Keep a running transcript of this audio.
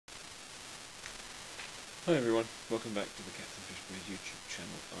Hi everyone, welcome back to the Captain Fishbeard YouTube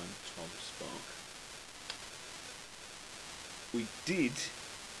channel. I'm Tom Spark. We did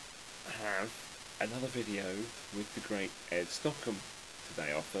have another video with the great Ed Stockham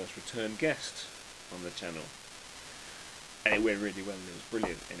today, our first return guest on the channel. And it went really well and it was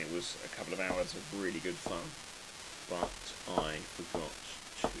brilliant and it was a couple of hours of really good fun. But I forgot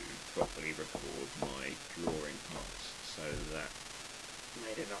to properly record my drawing parts, so that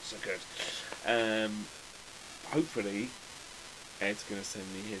made it not so good. Hopefully Ed's going to send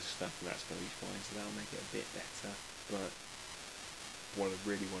me his stuff and that's going to be fine, so that'll make it a bit better. But what I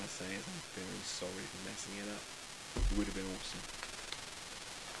really want to say is I'm very sorry for messing it up. It would have been awesome.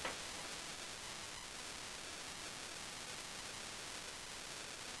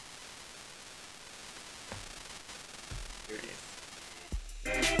 Here it is.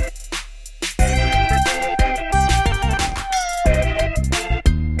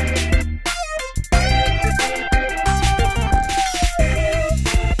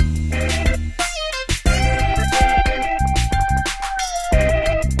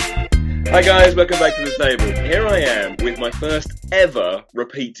 Hi guys, welcome back to the table. Here I am with my first ever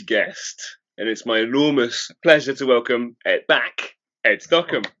repeat guest, and it's my enormous pleasure to welcome Ed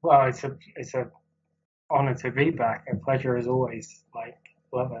Stockham. Well, it's a honor to be back. A pleasure as always.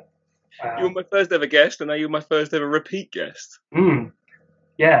 Love it. You were my first ever guest, and now you're my first ever repeat guest.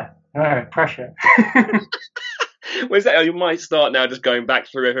 Yeah. No pressure. Where's that? You might start now, just going back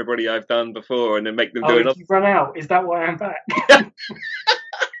through everybody I've done before, and then make them do another. You've run out. Is that why I'm back?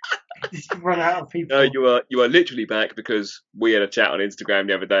 Did you run out of people? No, you are literally back because we had a chat on Instagram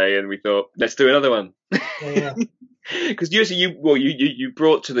the other day, and we thought let's do another one. Yeah. Because you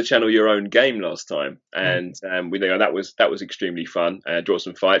brought to the channel your own game last time, and we know that was extremely fun. Draw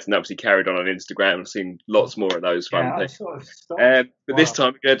some fights, and obviously carried on Instagram. I've seen lots more of those fun things. But this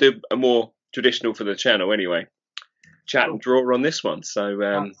time we're going to do a more traditional for the channel anyway. Chat and draw on this one. So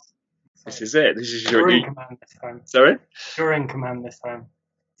this is it. This is You're in command this time. Sorry? You're in command this time.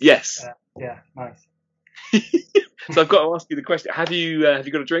 Yes. Yeah. Nice. So I've got to ask you the question: Have you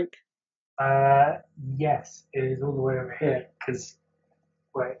got a drink? Yes, it is all the way over here. Because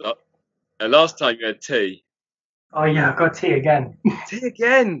wait. Last time you had tea. Oh yeah, I've got tea again. Tea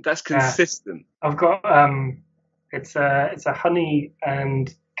again. That's consistent. I've got it's a honey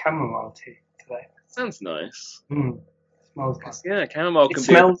and chamomile tea today. Sounds nice. Smells good. Yeah, chamomile can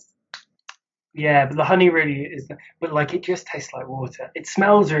smells. Yeah, but the honey really is. But like, it just tastes like water. It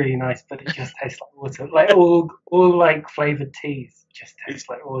smells really nice, but it just tastes like water. Like all like flavored teas just taste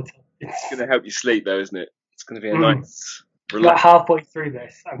like water. It's going to help you sleep, though, isn't it? It's going to be a nice. Like halfway through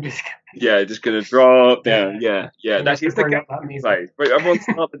this, I'm just. Yeah, just going to drop down. Yeah. That's just bring up that music. Right, everyone's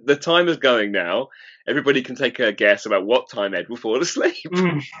the timer's going now. Everybody can take a guess about what time Ed will fall asleep.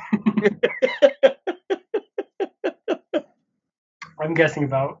 I'm guessing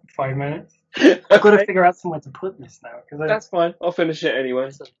about 5 minutes. I've got to figure out somewhere to put this now. That's fine. I'll finish it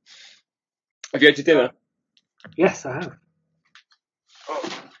anyway. Have you had your dinner? Yes, I have.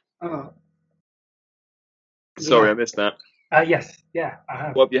 Oh. Sorry, I missed that. Yes, yeah, I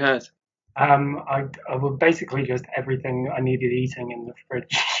have. What have you had? I was basically just everything I needed eating in the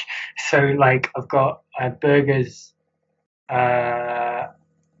fridge. So, like, I've got burgers. I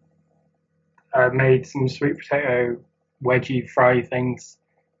made some sweet potato wedgie fry things,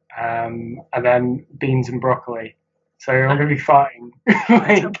 and then beans and broccoli. So I'm going to be fighting.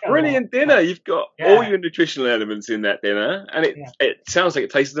 It's a brilliant dinner. You've got all your nutritional elements in that dinner, and it sounds like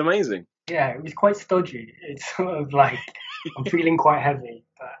it tasted amazing. Yeah, it was quite stodgy. It's sort of like I'm feeling quite heavy.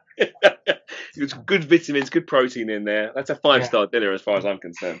 But it's good vitamins, good protein in there. That's a 5-star dinner as far as I'm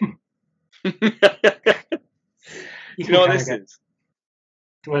concerned. Do you know what this is?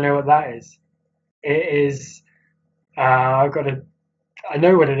 Do I know what that is? It is. I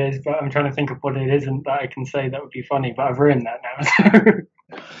know what it is, but I'm trying to think of what it isn't that I can say that would be funny. But I've ruined that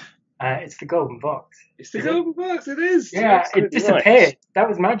now. It's the golden box. It's the golden box. It is. Yeah, it disappeared. Right. That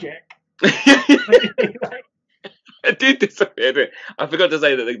was magic. It did disappear. Didn't it? I forgot to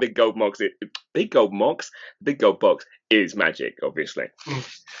say that the big gold box is magic, obviously.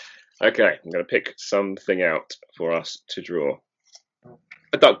 Okay, I'm going to pick something out for us to draw.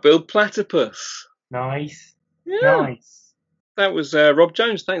 A duck-billed platypus. Nice. Yeah. Nice. That was Rob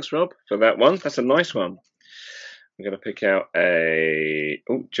Jones. Thanks, Rob, for that one. That's a nice one. I'm going to pick out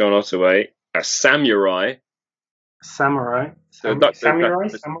John Ottaway, a samurai. Samurai. Samurai. So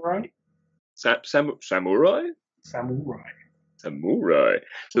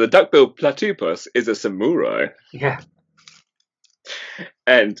the duck-billed platypus is a samurai. Yeah.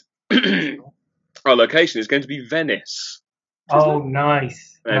 And our location is going to be Venice. Oh,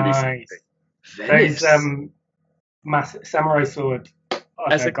 nice. Nice. Venice. Those samurai sword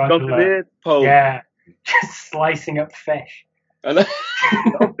As a gondola. gondolier pole. Yeah, just slicing up fish. I love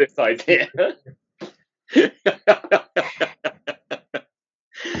this idea.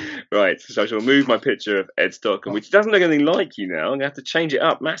 Right, so I shall move my picture of Ed Stockham, which doesn't look anything like you now. I'm going to have to change it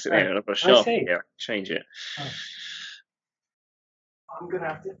up massively. Oh, I've got a I sharp see. here. Change it. Oh. I'm gonna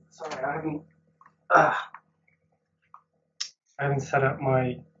have to. Sorry, I haven't set up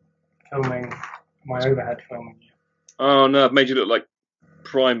my overhead filming yet. Oh no, I've made you look like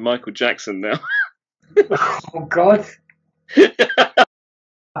prime Michael Jackson now. Oh God.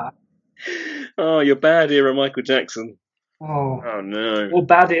 Oh, you're bad era Michael Jackson. Oh. Oh no. Well,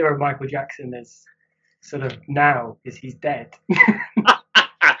 bad era Michael Jackson is sort of now because he's dead.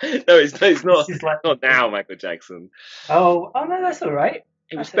 No, it's not. This is like- Not now, Michael Jackson. Oh no, that's all right.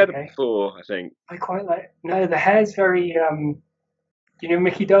 It was That's better okay. before, I think. I quite like. No, the hair's very. You know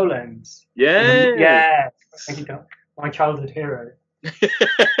Mickey Dolenz? Yeah. Yeah. Mickey Dolenz, my childhood hero.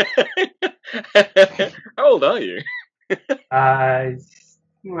 How old are you?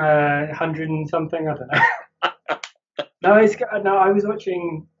 100 and something. I don't know. No, I was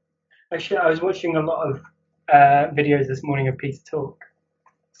watching. Actually, I was watching a lot of videos this morning of Peter Talk.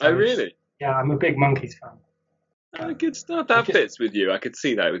 So Oh, really? Yeah, I'm a big Monkeys fan. Oh, good stuff. That fits with you. I could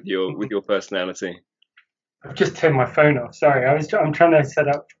see that with your personality. I've just turned my phone off. Sorry, I'm trying to set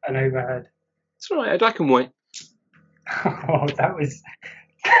up an overhead. It's all right, Ed. I can wait. Oh, that was.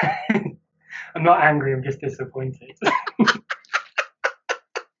 I'm not angry. I'm just disappointed.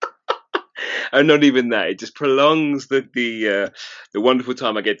 And not even that. It just prolongs the wonderful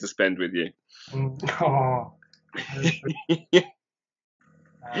time I get to spend with you. Oh.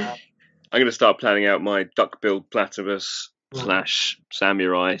 I'm going to start planning out my duck-billed platypus /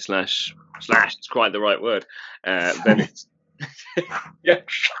 samurai / it's quite the right word. Then it's yeah.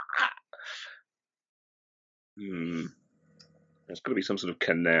 There's got to be some sort of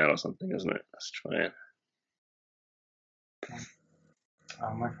canal or something, isn't it? Let's try it.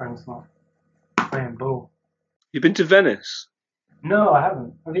 Oh, my friend's not playing ball. You've been to Venice? No, I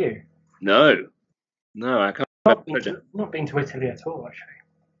haven't. Have you? No, I can't. Not been to Italy at all, actually.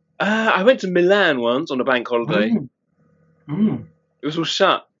 I went to Milan once on a bank holiday. It was all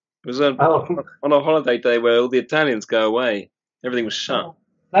shut. It was on a holiday day where all the Italians go away. Everything was shut. Oh,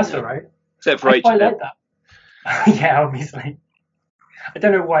 that's all right. Except for I H&M. quite like that. Yeah, obviously. I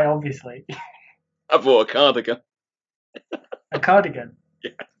don't know why, obviously. I bought a cardigan. A cardigan?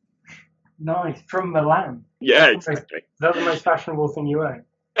 Yeah. Nice. From Milan? Yeah, exactly. Is that the most fashionable thing you own?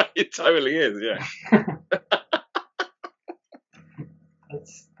 It totally is, yeah.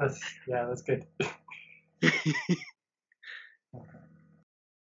 That's good.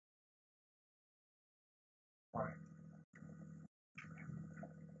 Right.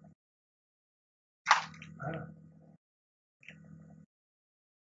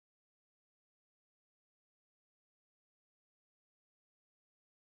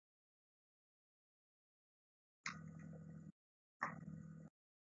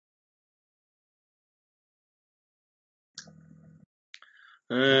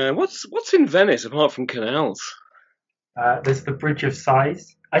 What's in Venice apart from canals? There's the Bridge of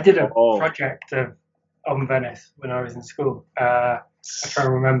Sighs. I did a project on Venice when I was in school. I try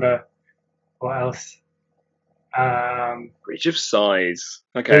to remember what else. Bridge of Sighs.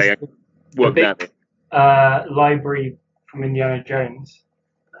 Okay, work that in. Library from Indiana Jones.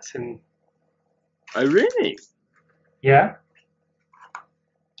 That's in. Oh, really? Yeah.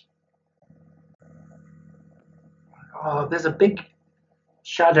 Oh, there's a big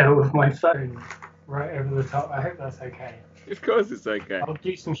shadow of my phone right over the top. I hope that's okay. Of course it's okay. I'll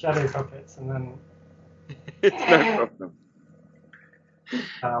do some shadow puppets and then. It's no problem.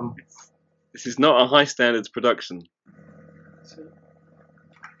 This is not a high standards production.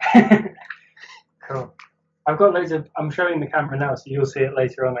 Cool. I've got loads of. I'm showing the camera now, so you'll see it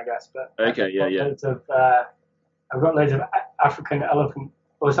later on, I guess. But okay, yeah. I've got loads of African elephant,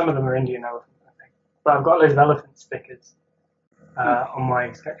 or some of them are Indian elephant, I think. But I've got loads of elephant stickers on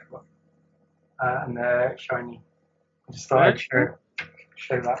my sketchbook, and they're shiny. I just thought I'd show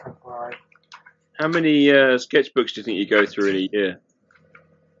that before I. How many sketchbooks do you think you go through in a year?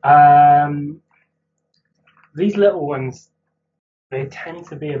 These little ones, they tend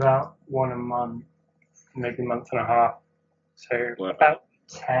to be about one a month, maybe a month and a half. So about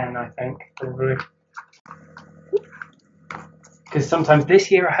 10, I think, probably. Because sometimes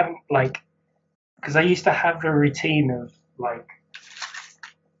this year I haven't, because I used to have a routine of,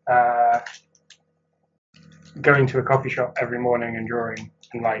 going to a coffee shop every morning and drawing.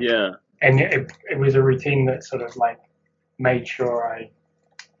 And, and it was a routine that sort of, made sure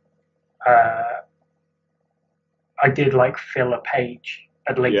I did like fill a page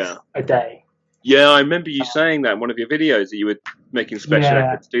at least a day. Yeah, I remember you saying that in one of your videos that you were making special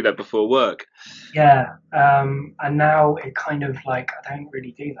effort to do that before work. Yeah, and now it kind of like I don't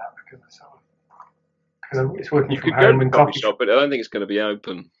really do that because it's working from home and coffee shop, but I don't think it's going to be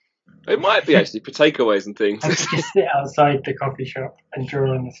open. It might be actually for takeaways and things. I could just sit outside the coffee shop and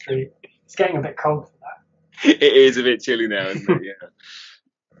draw on the street. It's getting a bit cold for that. It is a bit chilly now, isn't it? Yeah.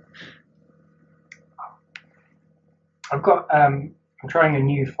 I'm trying a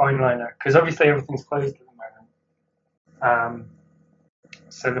new fine liner because obviously everything's closed at the moment.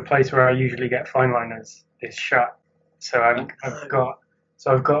 So the place where I usually get fine liners is shut. So I've got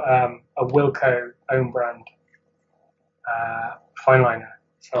a Wilko own brand fine liner.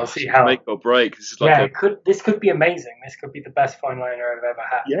 So I'll see how make or break. This is like this could be amazing. This could be the best fine liner I've ever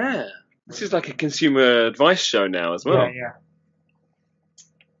had. Yeah, this is like a consumer advice show now as well. Yeah.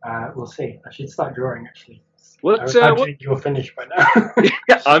 We'll see. I should start drawing actually. What you're finished by now.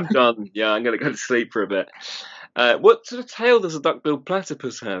 Yeah, I'm done. Yeah, I'm going to go to sleep for a bit. What sort of tail does a duck-billed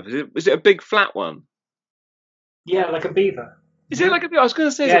platypus have? Is it a big flat one? Yeah, like a beaver. Is it like a beaver? I was going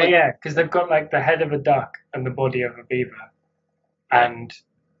to say. Yeah, because they've got like the head of a duck and the body of a beaver, and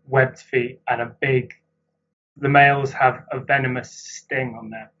webbed feet and the males have a venomous sting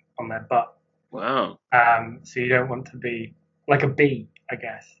on their butt. Wow. So you don't want to be like a bee, I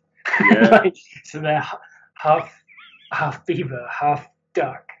guess. Yeah. So they're half beaver, half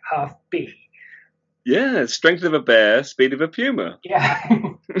duck, half bee. Yeah, strength of a bear, speed of a puma. Yeah.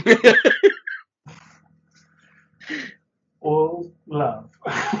 All love.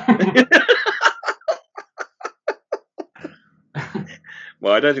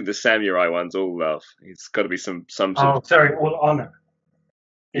 Well, I don't think the samurai one's all love. It's got to be some sort of... sorry, all honor.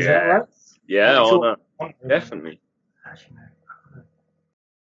 Is that right? Yeah, honor. Definitely. Actually, no.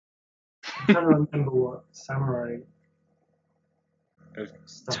 I'm trying to remember what samurai... I've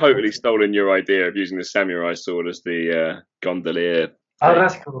totally stolen your idea of using the samurai sword as the gondolier. Oh,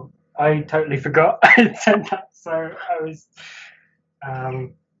 that's cool. I totally forgot I said that, so I was...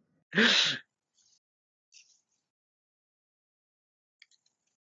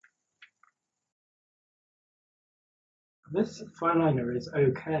 This fine liner is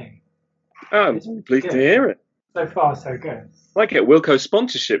okay. Oh, I'm pleased to hear it. So far, so good. I might get Wilco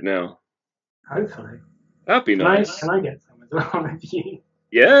sponsorship now. Hopefully. That'd be nice. Can I get some as well of you?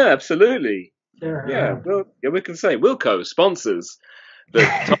 Yeah, absolutely. Sure. Yeah, well, we can say Wilco sponsors the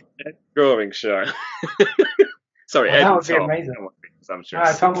Top Ed Drawing Show. Sorry, Ed. That would be amazing. Tom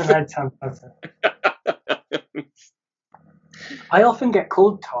and Ed sounds better. I often get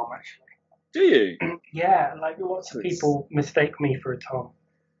called Tom, actually. Do you? Yeah, like lots of people mistake me for a Tom.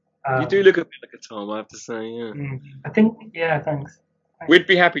 You do look a bit like a Tom, I have to say, yeah. I think, thanks. We'd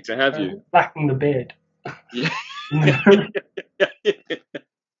be happy to have you. Lacking the beard. Yeah.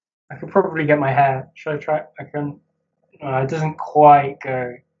 I could probably get my hair. Should I try? I can. It doesn't quite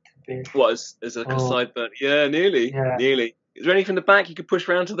go to beard. What, as like a sideburn? Yeah, nearly. Yeah. Nearly. Is there anything in the back you could push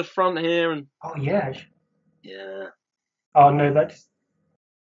round to the front here? And... Oh, yeah. Yeah. Oh, no,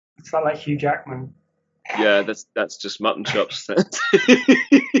 it's not like Hugh Jackman. Yeah, that's just mutton chops.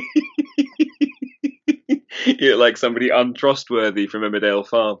 You're like somebody untrustworthy from Emmerdale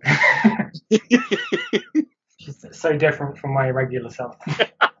Farm. She's so different from my regular self.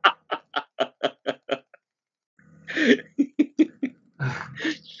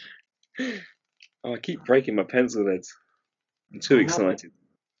 Oh, I keep breaking my pencil heads. I'm too excited.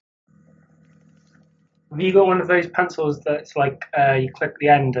 Have you got one of those pencils that's like you click the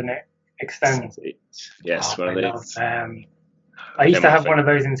end and it extends? Yes, one of these. I used to have one of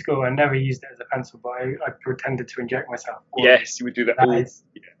those in school. I never used it as a pencil, but I pretended to inject myself. Yes, you would do that.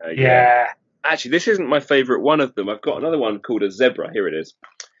 Yeah. Actually, this isn't my favourite one of them. I've got another one called a zebra. Here it is.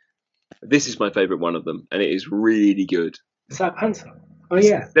 This is my favourite one of them, and it is really good. Is that a pencil? Oh,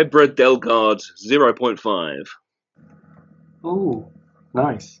 yeah. Zebra Delgard 0.5. Ooh,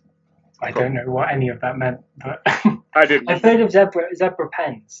 nice. I don't know what any of that meant, but I didn't. I've heard of zebra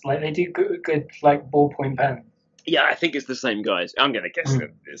pens. Like they do good like ballpoint pens. Yeah, I think it's the same guys. I'm going to guess that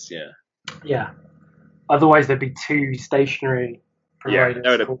it is. Yeah. Yeah. Otherwise, there'd be two stationary providers.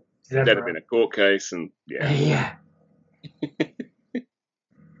 Yeah, there'd have been a court case, and yeah.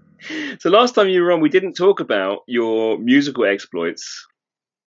 So last time you were on, we didn't talk about your musical exploits.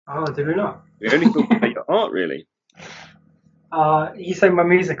 Oh, did we not? We only talked about your art, really. You say my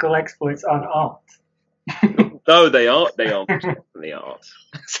musical exploits aren't art? No, they are. They are definitely art.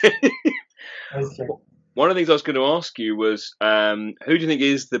 One of the things I was going to ask you was, who do you think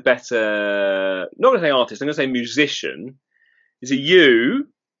is the better? Not going to say artist. I'm going to say musician. Is it you,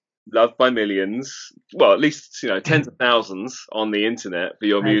 loved by millions, well, at least, tens of thousands on the internet for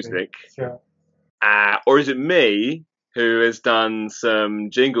your Maybe. music? Sure. Or is it me who has done some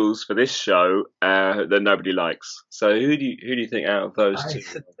jingles for this show that nobody likes? So who do you think out of those two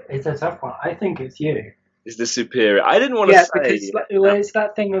It's a tough one. I think it's you. is the superior? I didn't want to Yeah, say. because it's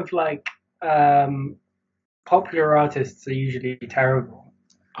that thing of like popular artists are usually terrible,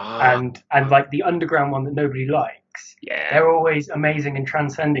 and like the underground one that nobody likes. Yeah. They're always amazing and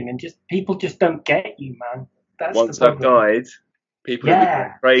transcending, and people just don't get you, man. That's Once the I've problem. died, people will be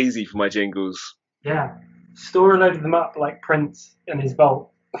going crazy for my jingles. Yeah. Store a load of them up like Prince in his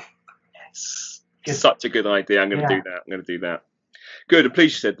vault. Such a good idea. I'm going to do that. I'm going to do that. Good. I'm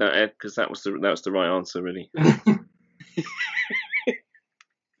pleased you said that, Ed, because that was the right answer, really.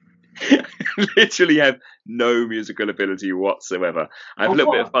 Literally have no musical ability whatsoever. I have a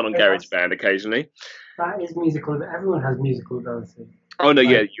little bit of fun on GarageBand occasionally. That is musical. Everyone has musical ability. Oh no,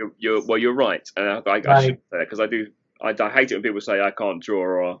 yeah, you're right. I should say that because I hate it when people say I can't draw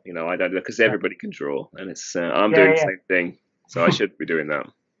or I don't, because everybody can draw, and it's I'm doing the same thing, so I should be doing that.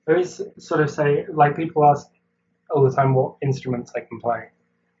 There is sort of say, like, people ask all the time what instruments I can play,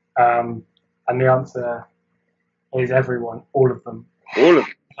 and the answer is everyone, all of them. All of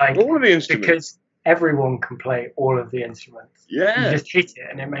like, all of the instruments. Because everyone can play all of the instruments. Yeah. You just hit it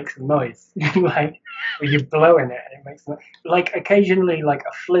and it makes a noise. Like, or you blow in it and it makes a noise. Like, occasionally, like,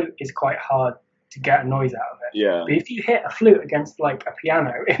 a flute is quite hard to get a noise out of it. Yeah. But if you hit a flute against, like, a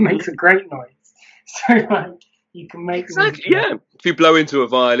piano, it makes a great noise. So, like, you can make... Exactly, yeah. If you blow into a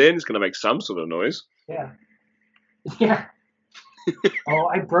violin, it's going to make some sort of noise. Yeah. Yeah. Oh,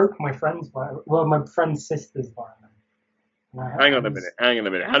 I broke my friend's violin. Well, my friend's sister's violin. Hang on a minute.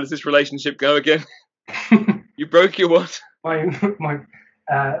 How does this relationship go again? You broke your what? My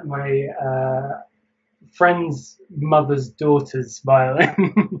friend's mother's daughter's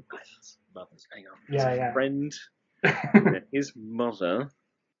violin. Mother's, hang on. Yeah. Friend, his mother.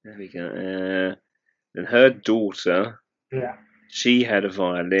 There we go. And her daughter. Yeah. She had a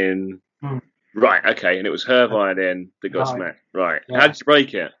violin. Right. Okay. And it was her violin that got smacked. Right. Yeah. How did you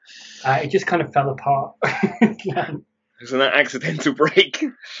break it? It just kind of fell apart. Isn't that accidental break?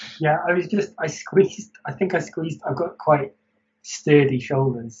 Yeah, I squeezed. I've got quite sturdy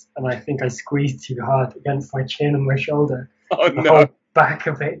shoulders, and I think I squeezed too hard against my chin and my shoulder. Oh, the whole back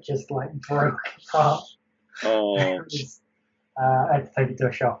of it just like broke apart. Oh. I had to take it to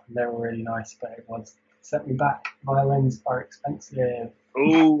a shop, and they were really nice, but it set me back. Violins are expensive.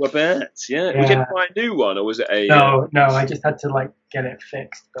 Oh, I bet. Yeah. Was you buy a new one, or was it a? No. I just had to like get it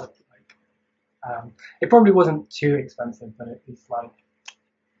fixed, but. It probably wasn't too expensive, but it was like,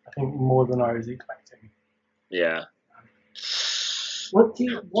 I think, more than I was expecting. Yeah. What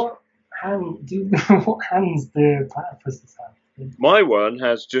hands do platypuses have? My one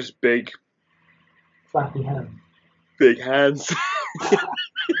has just big, flappy hands. Big hands.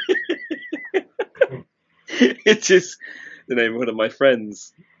 It's just the name of one of my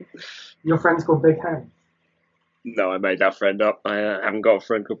friends. Your friend's called Big Hands? No, I made that friend up. I haven't got a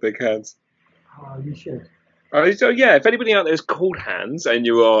friend called Big Hands. Oh, you should. So yeah, if anybody out there is called Hans and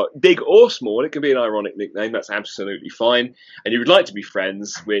you are big or small, it can be an ironic nickname, that's absolutely fine. And you would like to be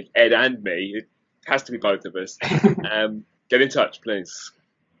friends with Ed and me, it has to be both of us, get in touch, please.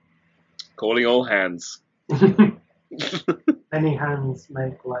 Calling all hands. Many hands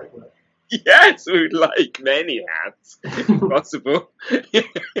make light work. Yes, we would like many hands, if possible.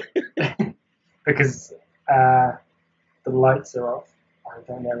 Because the lights are off. I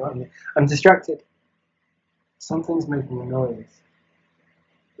don't know what I'm distracted. Something's making a noise.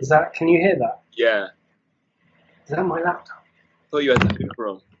 Can you hear that? Yeah. Is that my laptop? I thought you had that Hoover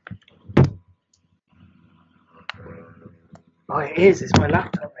on. Oh, it is. It's my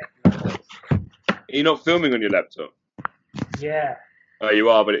laptop making a noise. Are you not filming on your laptop? Yeah. Oh, you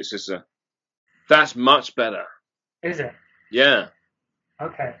are, but it's just that's much better. Is it? Yeah.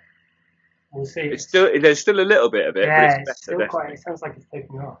 Okay. We'll see. There's still a little bit of it, but it's better. Still quite. It sounds like it's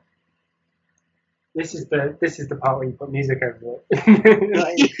taking off. This is the part where you put music over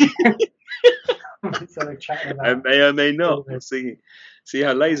it. Sort of chatting about. I may or may not. We'll see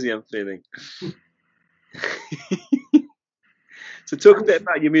how lazy I'm feeling. So talk a bit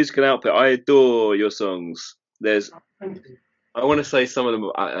about your musical output. I adore your songs. I want to say some of them.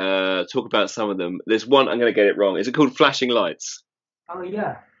 Talk about some of them. There's one I'm going to get it wrong. Is it called Flashing Lights? Oh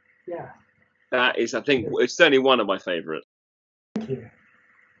yeah. That is, I think, it's certainly one of my favourites. Thank you.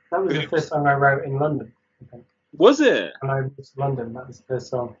 That was the first song I wrote in London, I think. Was it? When I moved to London, that was the first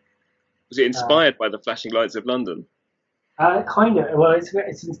song. Was it inspired by the flashing lights of London? Kind of. Well, it's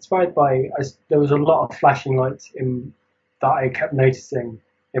inspired by... there was a lot of flashing lights that I kept noticing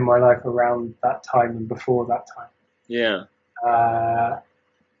in my life around that time and before that time. Yeah.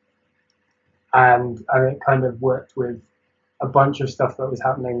 And it kind of worked with a bunch of stuff that was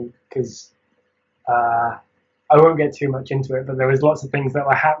happening because I won't get too much into it, but there was lots of things that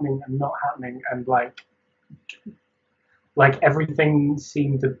were happening and not happening, and like everything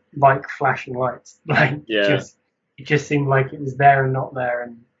seemed to, like flashing lights. Like Yeah. it just seemed like it was there and not there,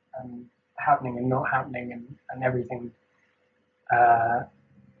 and happening and not happening, and everything, but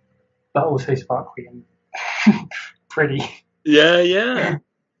also sparkly and pretty. Yeah.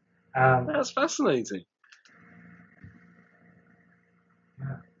 That's fascinating.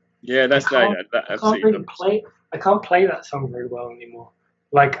 Yeah, that's that. I can't really play. I can't play that song very well anymore.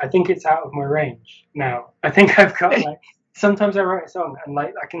 Like I think it's out of my range now. I think I've got like sometimes I write a song and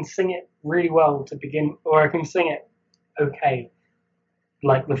like I can sing it really well to begin, or I can sing it okay,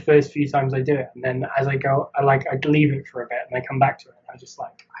 like the first few times I do it, and then as I go, I'd leave it for a bit and I come back to it, and I just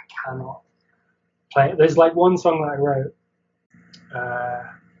like I cannot play it. There's like one song that I wrote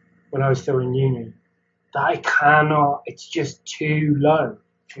when I was still in uni that I cannot. It's just too low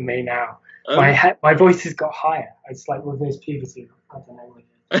for me now. My voice has got higher. It's like reverse puberty. I don't know what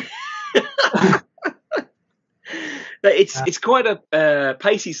it is. It's quite a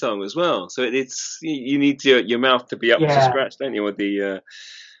pacey song as well. So it's you need your mouth to be up to scratch, don't you? With the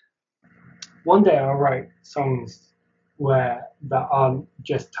one day I'll write songs that aren't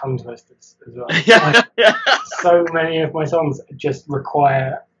just tongue twisters as well. So many of my songs just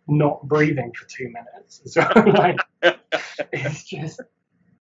require not breathing for 2 minutes as well. Like it's just.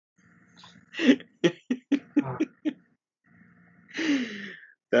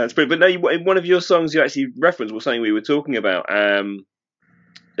 That's brilliant. But no, in one of your songs you actually referenced was something we were talking about.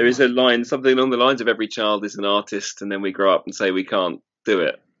 There is a line, something along the lines of "Every child is an artist," and then we grow up and say we can't do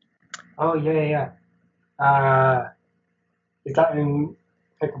it. Oh yeah. Is that in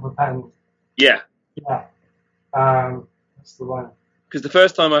Pick Up a Pen? Yeah. Yeah. That's the one. Because the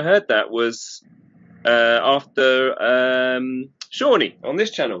first time I heard that was after Shawnee on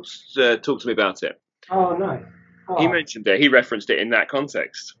this channel talked to me about it. Oh, nice. Oh. He mentioned it. He referenced it in that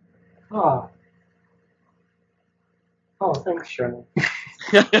context. Oh, thanks, Shawnee.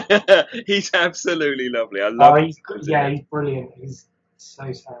 He's absolutely lovely. I love him. He's brilliant. He's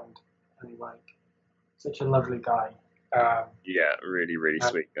so sound and like such a lovely guy. Yeah, really, really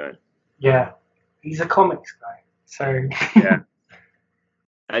sweet guy. Yeah, he's a comics guy. So yeah.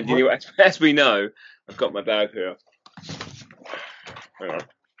 And you know, as we know, I've got my bag here. Hang on.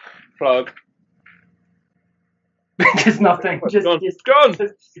 Plug. Just nothing. Just gone.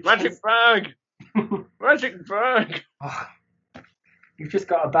 Magic bag. Magic bag. Oh, you've just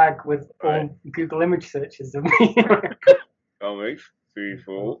got a bag with all Google image searches of me. Comics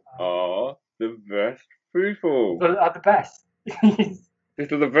people are the best people. Are the best. These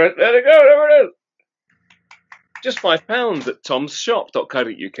are the best. There we go. There it is. Just £5 at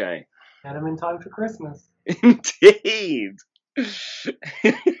tomsshop.co.uk. Get them in time for Christmas. Indeed.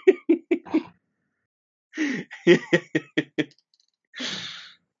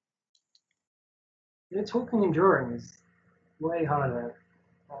 Talking and drawing is way harder.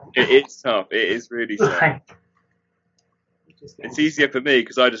 It's tough. It is really tough. It's easier for me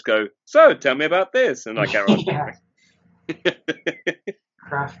because I just go, so tell me about this, and I carry on.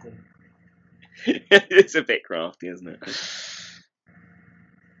 Crafty. It's a bit crafty, isn't it?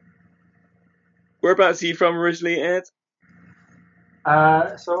 Whereabouts are you from originally, Ed?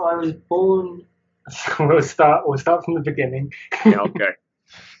 So I was born. We'll start from the beginning. Yeah, okay.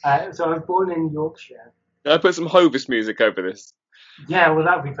 So I was born in Yorkshire. I put some Hovis music over this. Yeah, well,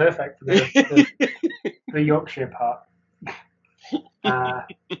 that would be perfect for the Yorkshire part.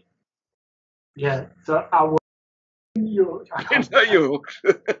 Yeah, so I was in Yorkshire.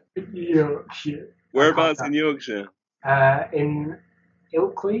 Yorkshire. Whereabouts in Yorkshire? In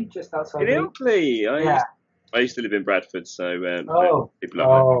Ilkley, just outside. In Ilkley, I used to live in Bradford, so people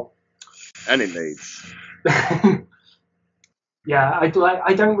love it. And in Leeds. Yeah, I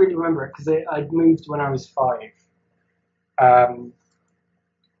don't really remember it because I'd moved when I was 5.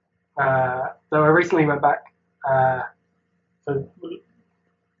 So I recently went back for a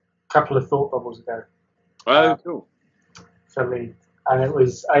couple of thought bubbles ago. Oh, cool. For Leeds, and it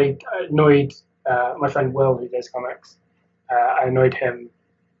was I annoyed my friend Will, who does comics. I annoyed him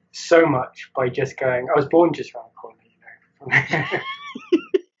so much by just going. I was born just around the corner, you know.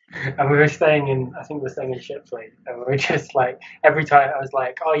 And we were staying in Shipley, and we were just like every time I was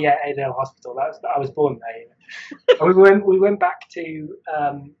like, oh yeah, Adel Hospital. I was born there. You know? And we went back to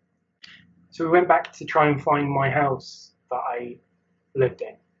try and find my house that I lived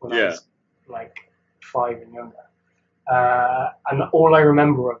in when I was like 5 and younger. And all I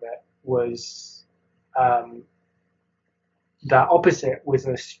remember of it was that opposite was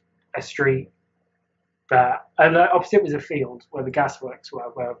a street and opposite was a field where the gasworks were,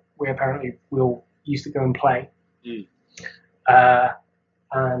 where we apparently we all used to go and play. Mm.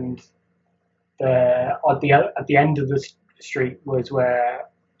 And at the end of the street was where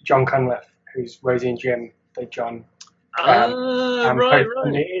John Cunliffe, who's Rosie and Jim, the John, Right.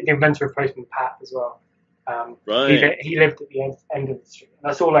 and the inventor of Postman Pat as well. Right. He lived at the end of the street.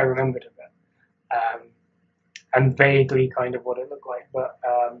 That's all I remembered of it, and vaguely kind of what it looked like. But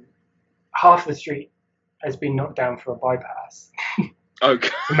half the street has been knocked down for a bypass. Okay.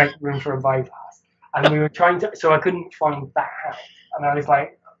 To make room for a bypass, and we were trying to. So I couldn't find that house, and I was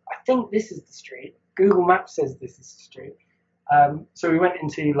like, I think this is the street. Google Maps says this is the street. So we went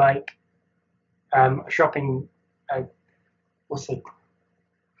into like a shopping. What's it?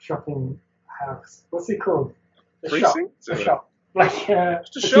 Shopping house. What's it called? The shop. The shop. Like a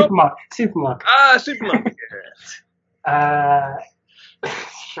shop? Supermarket. Ah, supermarket.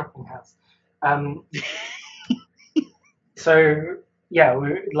 Shopping house. So yeah, we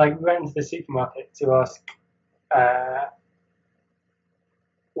went into the supermarket to ask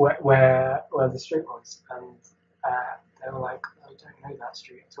where the street was, and they were like, I don't know that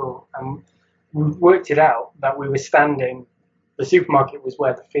street at all. And we worked it out that we were standing. The supermarket was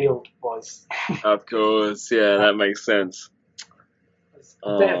where the field was. Of course, yeah, that makes sense.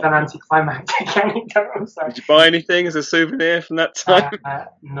 A bit of an anticlimactic anecdote. I'm sorry. Did you buy anything as a souvenir from that time?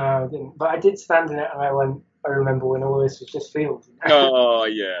 No, I didn't. But I did stand in it, and I remember when all this was just fields. Oh,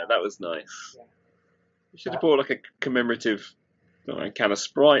 yeah, that was nice. Yeah. You should have bought like a commemorative can of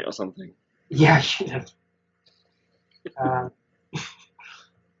Sprite or something. Yeah, I should have.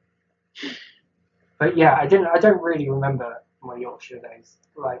 But yeah, I don't really remember my Yorkshire days.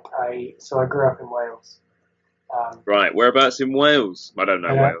 I grew up in Wales. Right, whereabouts in Wales? I don't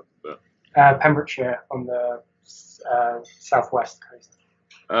know Wales, but Pembrokeshire on the southwest coast.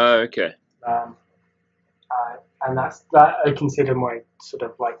 Oh, okay. And that I consider my sort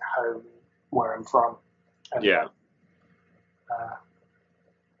of like home, where I'm from. And, yeah.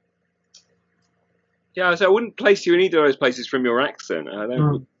 Yeah, so I wouldn't place you in either of those places from your accent. I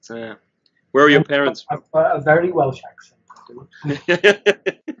don't. Where are your parents from? I've got a very Welsh accent.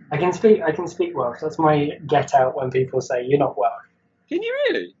 I can speak Welsh. That's my get out when people say you're not Welsh. Can you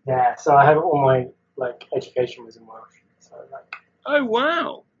really? Yeah. So I had all my education was in Welsh. So Oh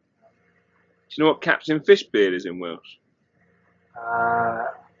wow. Do you know what Captain Fishbeard is in Welsh? I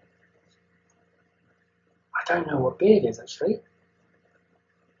don't know what beard is actually.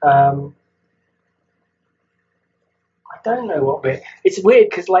 I don't know what beard. It's weird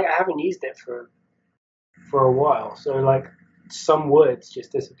because I haven't used it for a while. So some words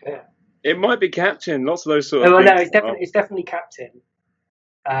just disappear. It might be Captain. Lots of those sort of things. No, it's definitely Captain.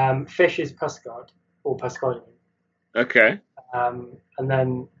 Fish is Puscod or Puscodian. Okay. And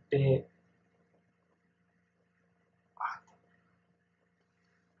then beard.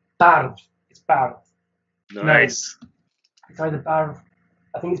 Barv. It's Barv. Nice. No, it's either Barv.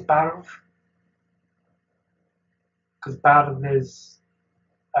 I think it's Barv. Because Barv is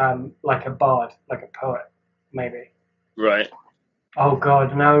like a bard, like a poet, maybe. Right. Oh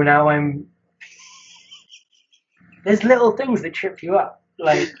God, no! Now I'm. There's little things that trip you up.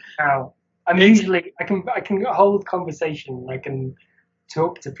 How I'm usually I can hold conversation. I can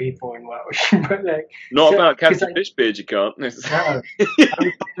talk to people in Welsh, but not about Captain Fishbeard. You can't. No, I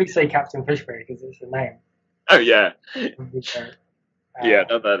would probably say Captain Fishbeard because it's a name. Oh yeah. Yeah,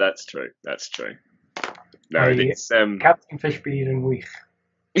 no, that's true. That's true. No, it's Captain Fishbeard and Wych.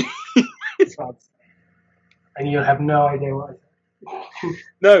 And you'll have no idea what I said.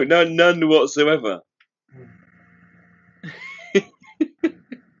 No, none whatsoever.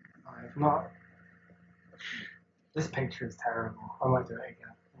 I've not. This picture is terrible. I might do it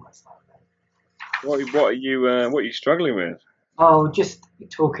again. I might start again. What are you struggling with? Oh, just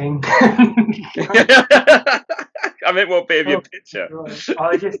talking. I meant what bit of your picture?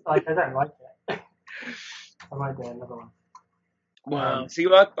 I don't like it. I might do another one. Wow. See,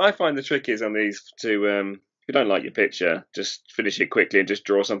 I find the trick is on these to, if you don't like your picture, just finish it quickly and just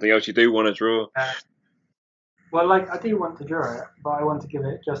draw something else you do want to draw. Well, I do want to draw it, but I want to give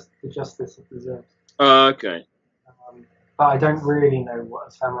it just the justice it deserves. Oh, okay. But I don't really know what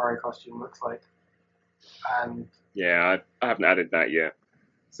a samurai costume looks like. And yeah, I haven't added that yet.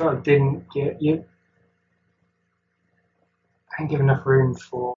 So I didn't give enough room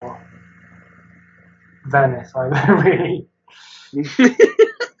for Venice either, really.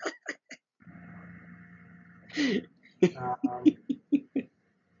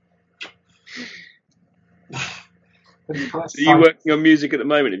 Are you working on music at the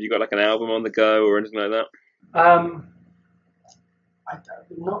moment? Have you got like an album on the go or anything like that? I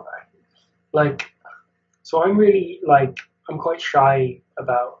don't, not like. So I'm really like I'm quite shy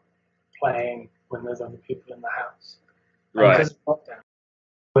about playing when there's other people in the house. Right. Because of lockdown,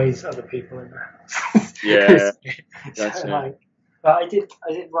 always other people in the house. Yeah. So like, but I did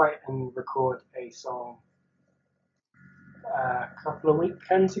write and record a song a couple of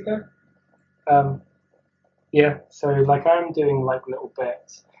weekends ago. Yeah, so like I'm doing like little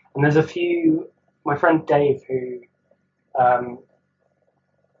bits, and there's a few. My friend Dave, who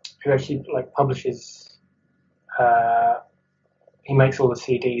actually like publishes, he makes all the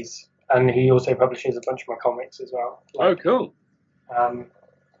CDs, and he also publishes a bunch of my comics as well. Like, oh, cool.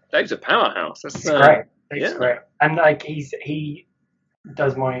 Dave's a powerhouse. That's great. Dave's great, and like he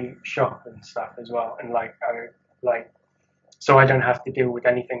does my shop and stuff as well, and so I don't have to deal with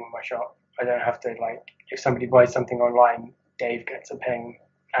anything in my shop. I don't have to like if somebody buys something online, Dave gets a ping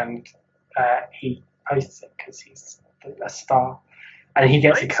and he posts it because he's a star, and he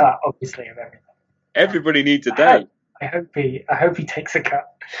gets a cut obviously of everything. Everybody needs a Dave. I hope he takes a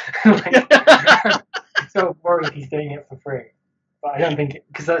cut. Like, I'm so worried he's doing it for free, but I don't think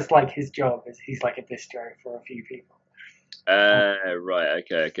because that's like his job. Is he's like a distro for a few people. Right.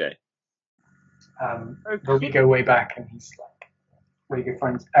 Okay. But we go way back, and he's like really good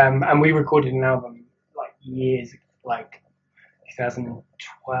friends. And we recorded an album like years, like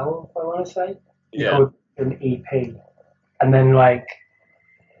 2012, I want to say. We recorded an EP, and then like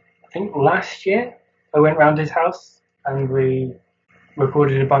I think last year I went round his house and we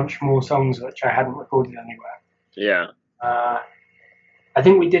recorded a bunch more songs which I hadn't recorded anywhere. Yeah. I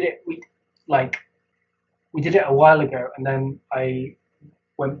think we did it. We did it a while ago, and then I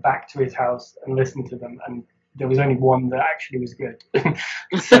went back to his house and listened to them, and there was only one that actually was good.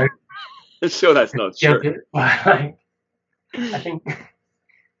 So, sure, that's not true. Like, I think,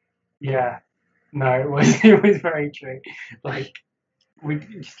 yeah, no, it was very true. Like, we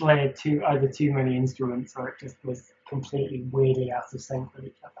just layered either too many instruments, or it just was completely weirdly out of sync with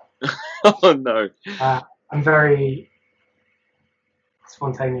each other. Oh no! I'm very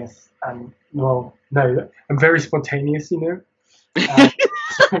spontaneous, and no, I'm very spontaneous, you know.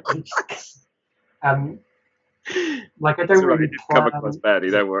 Like I don't really come across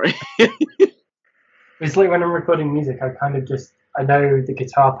badly. Don't worry. It's like when I'm recording music, I know the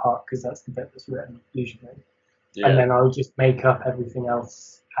guitar part because that's the bit that's written usually, and then I'll just make up everything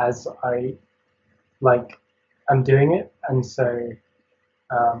else as I I'm doing it, and so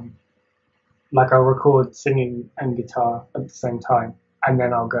like I'll record singing and guitar at the same time, and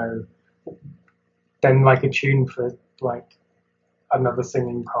then I'll go like a tune for like another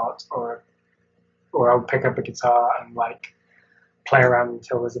singing part, or I'll pick up a guitar and like play around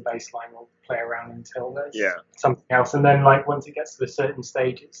until there's a bass line, or play around until there's something else, and then like once it gets to a certain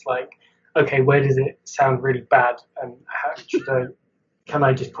stage, it's like, okay, where does it sound really bad, and how can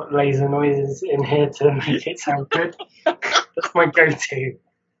I just put laser noises in here to make it sound good? That's my go-to.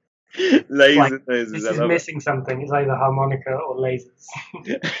 Laser noises. This is missing something. It's either harmonica or lasers.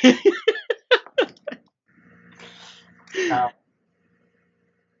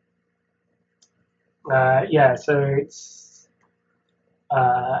 So it's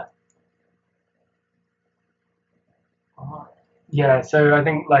so I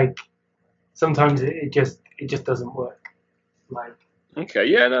think like sometimes it just doesn't work. Like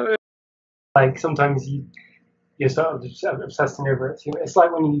like sometimes you're sort of obsessing over it. It's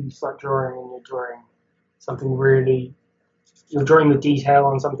like when you start drawing and you're drawing something really, you're drawing the detail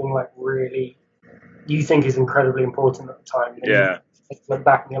on something like really you think is incredibly important at the time. And you look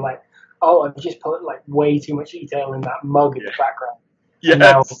back and you're like, oh, I've just put like way too much detail in that mug in the background.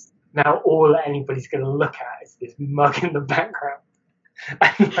 Yes. And now all anybody's going to look at is this mug in the background.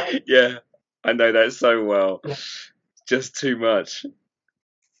 Like, yeah, I know that so well. Yeah. Just too much.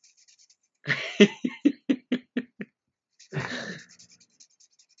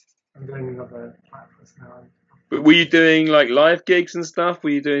 I'm doing another practice now. But were you doing like live gigs and stuff? Were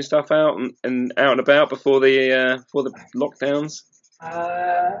you doing stuff out and about before the lockdowns?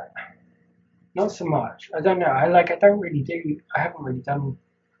 Not so much. I don't know. I haven't really done.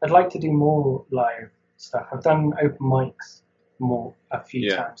 I'd like to do more live stuff. I've done open mics a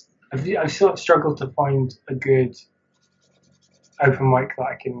few times. I've sort of struggled to find a good open mic that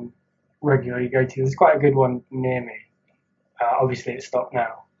I can regularly go to. There's quite a good one near me. Obviously, it's stopped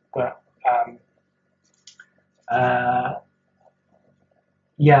now, but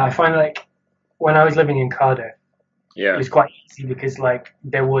I find like when I was living in Cardiff, it was quite easy because like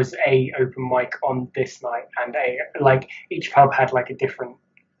there was a open mic on this night, and each pub had like a different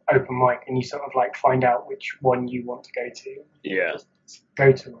open mic, and you sort of like find out which one you want to go to. Yeah. Just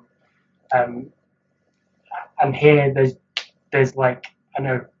go to them. And here there's like, I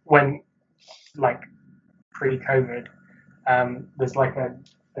know when like pre-COVID, there's like a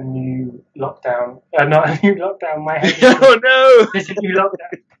new lockdown. Not a new lockdown. My head. Oh no! There's a new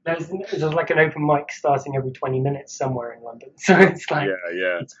lockdown. There's like an open mic starting every 20 minutes somewhere in London. So it's like,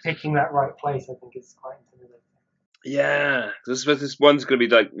 it's picking that right place. I think is quite intimidating. Yeah, this one's going to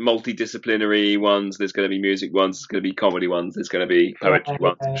be like multidisciplinary ones. There's going to be music ones. There's going to be comedy ones. There's going to be poetry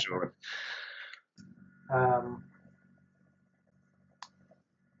ones, for sure.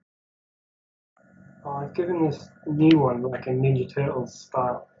 I've given this new one like a Ninja Turtles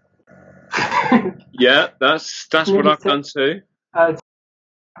style. Yeah, that's what I've done too. I'm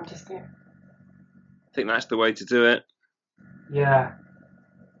just I think that's the way to do it. Yeah.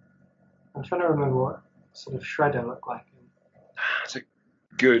 I'm trying to remember what sort of Shredder looked like. That's a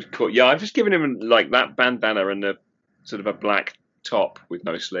good call. Yeah, I've just given him like that bandana and a sort of a black top with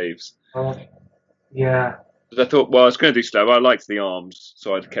no sleeves. Yeah. But I thought, well, I was going to do slow. I liked the arms,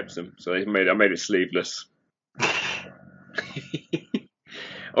 so I'd kept them. So I made it sleeveless.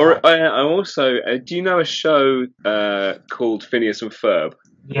 Or I also, do you know a show called Phineas and Ferb?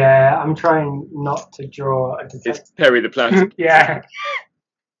 Yeah, I'm trying not to draw a detective. It's Perry the Platypus. Yeah.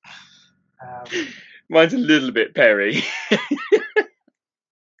 Mine's a little bit Perry.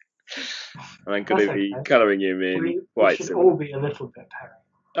 I'm going to be colouring him in white. We should all be a little bit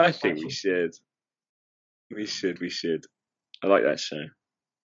Perry. I think we should. We should. I like that show.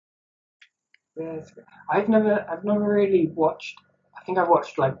 Yeah, I've never really watched. I think I've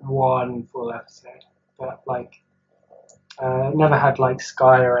watched like one full episode, but like never had like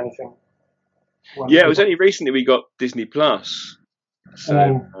Sky or anything. Yeah, it was only recently we got Disney Plus, so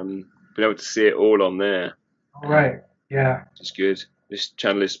been able to see it all on there. Right. Yeah. Which is good. This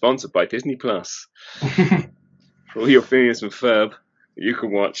channel is sponsored by Disney Plus. For all your Phineas and Ferb, you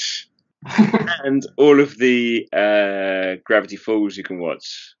can watch. And all of the Gravity Falls you can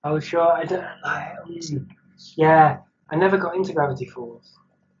watch. Oh, sure. I don't. Yeah, I never got into Gravity Falls.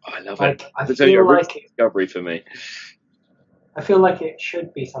 Oh, I love it. It's only a recent discovery for me. I feel like it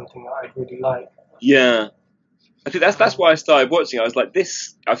should be something that I'd really like. Yeah, I think that's why I started watching. I was like,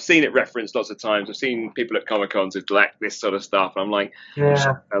 this. I've seen it referenced lots of times. I've seen people at Comic Cons who like this sort of stuff, and I'm like,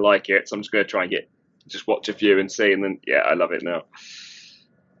 yeah, I like it. So I'm just going to try and just watch a few and see, and then I love it now.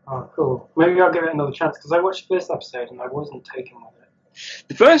 Oh, cool. Maybe I'll give it another chance, because I watched the first episode and I wasn't taken with it.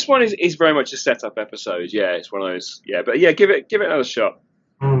 The first one is very much a setup episode. Yeah, it's one of those. Yeah, but yeah, give it another shot.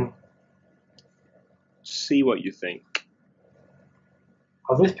 See what you think.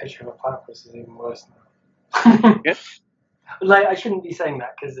 Oh, this picture of a platypus is even worse now. Yeah. Like, I shouldn't be saying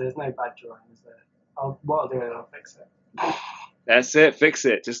that because there's no bad drawing, is there? What I'll do is I'll fix it. That's it. Fix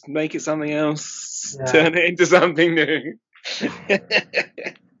it. Just make it something else. Yeah. Turn it into something new.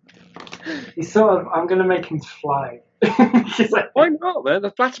 He's I'm going to make him fly. Why not, man?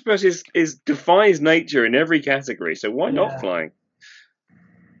 The platypus defies nature in every category, so why not flying?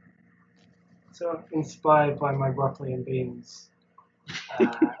 Sort of inspired by my broccoli and beans.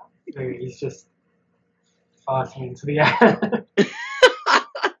 He's just farting into the air.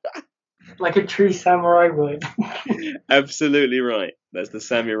 Like a true samurai would. Absolutely right. That's the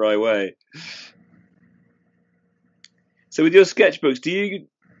samurai way. So with your sketchbooks, do you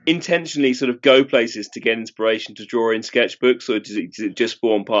intentionally sort of go places to get inspiration to draw in sketchbooks, or does it just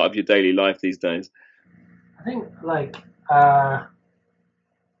form part of your daily life these days? I think like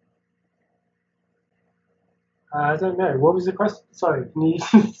I don't know. What was the question? Sorry, can you...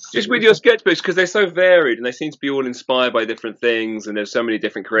 Just with your sketchbooks, because they're so varied and they seem to be all inspired by different things, and there's so many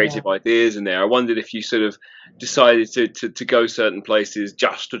different creative ideas in there. I wondered if you sort of decided to go certain places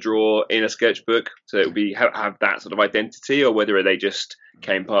just to draw in a sketchbook, so it would be have that sort of identity, or whether they just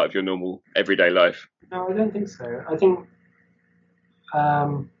came part of your normal everyday life. No, I don't think so. I think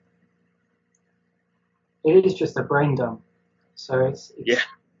it is just a brain dump. So it's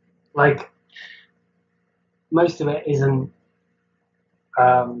like most of it isn't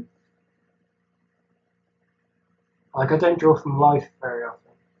like I don't draw from life very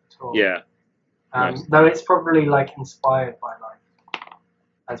often at all. Yeah. Nice. Though it's probably like inspired by life,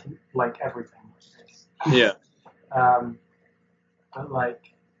 as like everything is. Yeah. But like,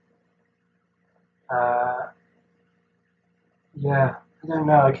 yeah, I don't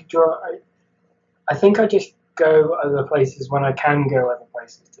know. I could draw. I think I just go other places when I can go other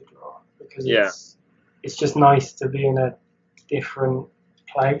places to draw, because it's just nice to be in a different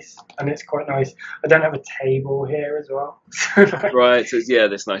place, and it's quite nice. I don't have a table here as well. So like, right. So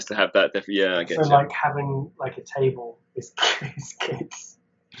it's nice to have that. I get so like having like a table is good.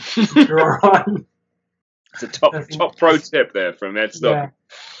 draw on. It's a top pro tip there from Ed Stockham.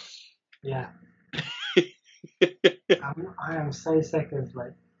 Yeah. I am so sick of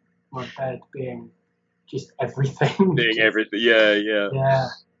like my bed being just everything. Being everything. Yeah.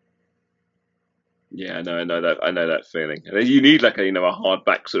 Yeah. I know that feeling. And you need like a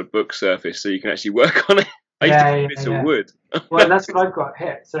hardback sort of book surface so you can actually work on it. I used to have bits of wood. Well, that's what I've got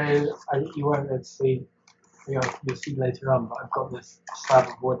here. So you won't be able to see. You'll see later on, but I've got this slab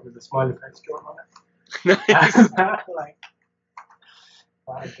of wood with a smiley face drawn on it. Nice. Like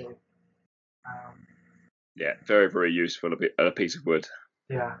that I do. Yeah, very, very useful. A piece of wood.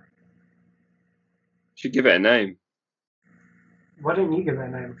 Yeah. Should give it a name. Why don't you give it a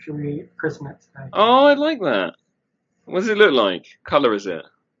name? Should we christen it today? Oh, I like that. What does it look like? Colour is it?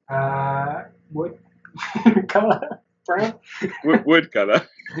 Wood colour? Brown? Wood colour.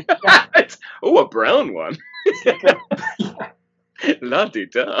 Oh, a brown one.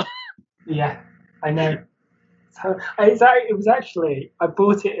 La-di-da. Yeah, I know. So it was actually, I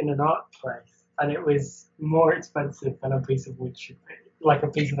bought it in an art place, and it was more expensive than a piece of wood should be. Like a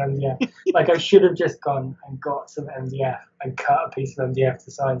piece of MDF. Like I should have just gone and got some MDF and cut a piece of MDF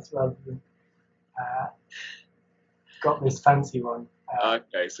to size rather than got this fancy one.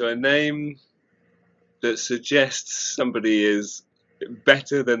 Okay, so a name that suggests somebody is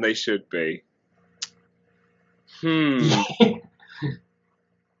better than they should be.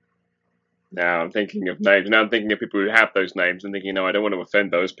 Now I'm thinking of names. Now I'm thinking of people who have those names and thinking, no, I don't want to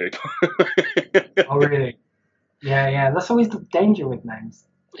offend those people. Oh, really? Yeah. That's always the danger with names.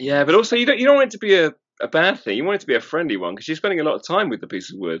 Yeah, but also you don't want it to be a bad thing. You want it to be a friendly one because you're spending a lot of time with the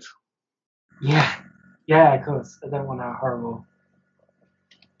piece of wood. Yeah, of course. I don't want a horrible.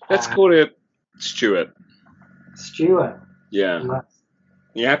 Let's call it Stuart. Stuart. Yeah. Nice.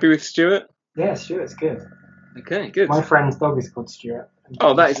 You happy with Stuart? Yeah, Stuart's good. Okay, good. My friend's dog is called Stuart.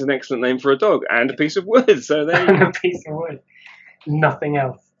 Oh, that is an excellent name for a dog and a piece of wood. So there you go. A piece of wood. Nothing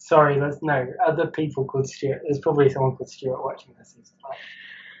else. Sorry, there's no other people called Stuart. There's probably someone called Stuart watching this. There's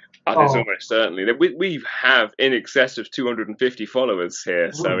almost certainly. We have in excess of 250 followers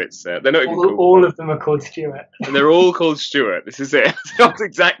here, so it's they're not even called. All of them are called Stuart. And they're all called Stuart. This is it. That's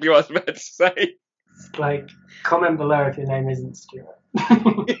exactly what I was about to say. It's like, comment below if your name isn't Stuart.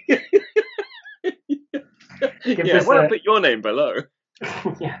 Yeah, why not put your name below?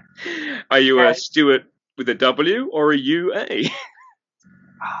 Yeah. Are you a Stuart with a W or a UA?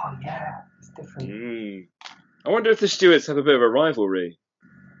 Oh, yeah. It's different. I wonder if the Stuarts have a bit of a rivalry.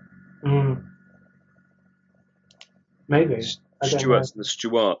 Maybe. Stuarts and the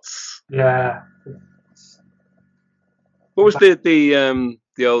Stuarts. Yeah. What was the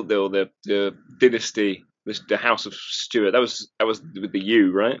dynasty, the House of Stuart? That was with the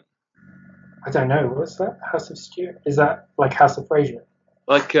U, right? I don't know. What's that? House of Stuart? Is that like House of Fraser?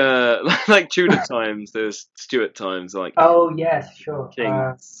 Like Tudor times, there's Stuart times, like. Oh yes, sure.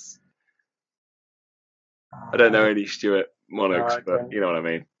 Kings. I don't know any Stuart monarchs, but you know what I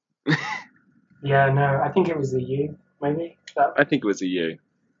mean. Yeah, no, I think it was a U, maybe. I think it was a U.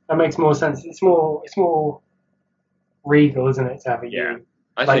 That makes more sense. It's more regal, isn't it, to have a U? Yeah,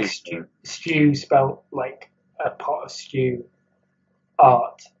 I like think stew spelt like a pot of stew.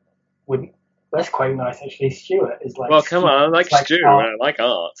 Art wouldn't. That's quite nice, actually. Stuart is like. Well, come on, I like stew. I like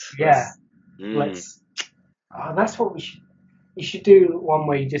art. Yeah. That's what we should. You should do one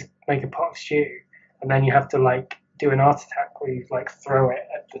where you just make a pot of stew, and then you have to like do an art attack where you like throw it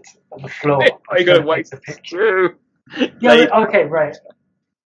at the floor. Oh, you gotta wait to picture. Yeah. Okay. Right.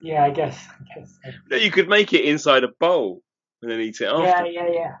 Yeah. I guess. You could make it inside a bowl and then eat it after.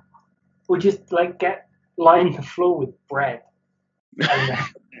 Yeah. Or just like line the floor with bread.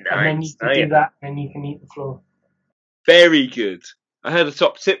 And then you can do that, and you can eat the floor. Very good. I heard a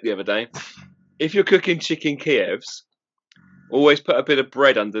top tip the other day. If you're cooking chicken Kievs, always put a bit of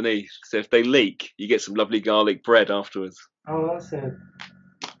bread underneath. So if they leak, you get some lovely garlic bread afterwards. Oh, that's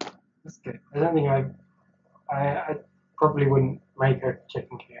good. I don't think I probably wouldn't make a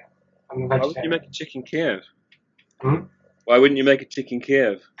chicken Kiev. I'm a vegetarian. Why wouldn't you make a chicken Kiev? Hmm? Why wouldn't you make a chicken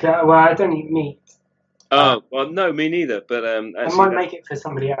Kiev? Well, I don't eat meat. Oh, well, no, me neither. But I might make it for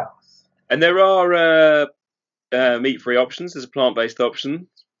somebody else. And there are meat-free options. There's a plant-based option.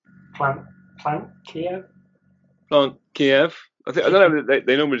 Plant Kiev? Plant Kiev. I don't know.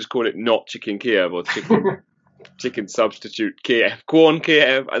 They normally just call it not chicken Kiev or chicken substitute Kiev. Corn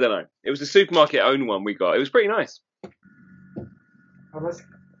Kiev. I don't know. It was a supermarket-owned one we got. It was pretty nice. Oh,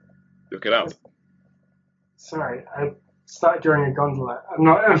 Look it up. Sorry, I started drawing a gondola. I'm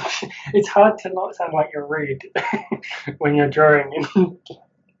not. It's hard to not sound like you're rude when you're drawing.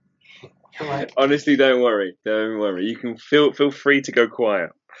 Honestly, don't worry. You can feel free to go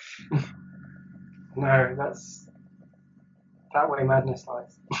quiet. No, that's that way madness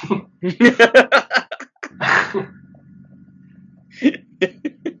lies.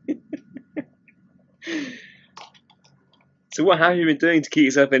 So how have you been doing to keep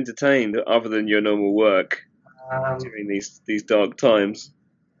yourself entertained other than your normal work um, during these dark times?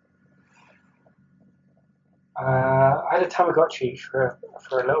 I had a Tamagotchi for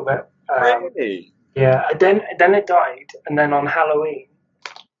a little bit. Really? Yeah, then it died, and then on Halloween,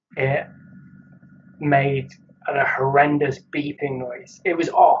 it made a horrendous beeping noise. It was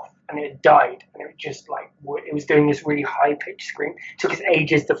off, and it died, and it was just like it was doing this really high pitched scream. It took us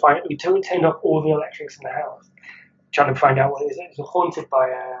ages to find. We turned off all the electrics in the house, trying to find out what it was. It was haunted by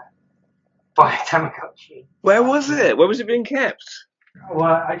a Tamagotchi. Where was it? Where was it being kept? Well,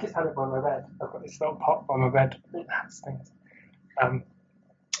 I just had it by my bed. I've got this little pot by my bed. It stinks.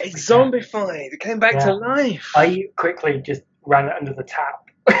 It's zombified. It came back to life. I quickly just ran it under the tap,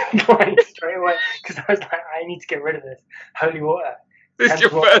 like straight away, because I was like, I need to get rid of this. Holy water.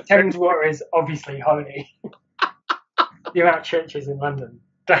 Thames water is obviously holy. The amount of churches in London.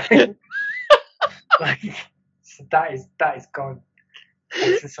 Like, so that is gone.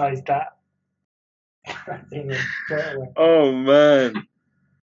 Exercise that. Oh man.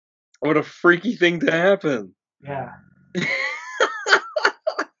 What a freaky thing to happen. Yeah.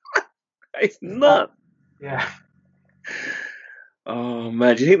 It's nuts. Yeah. Oh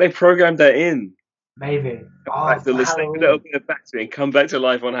man, do you think they programmed that in? Maybe. Back to listening a little bit of battery and come back to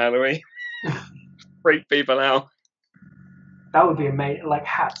life on Halloween. Freak people out. That would be amazing. Like,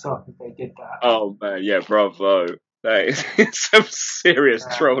 hats off if they did that. Oh man, yeah, bravo. That is some serious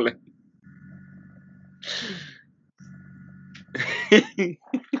trolling.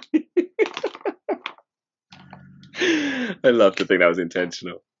 I love to think that was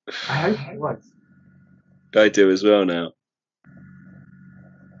intentional. I hope it was. I do as well now.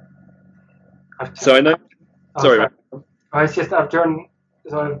 So I know. Sorry. I've done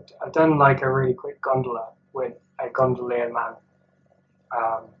like a really quick gondola with a gondolier man,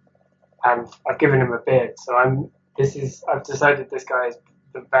 and I've given him a beard. So I've decided this guy is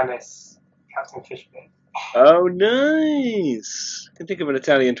the Venice Captain Fishbeard. Oh, nice! I can think of an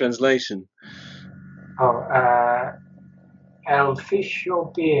Italian translation. Oh, El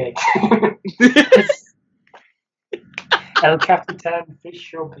Fishbeard. El Capitan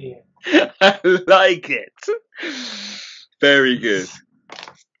Fishbeard. I like it. Very good.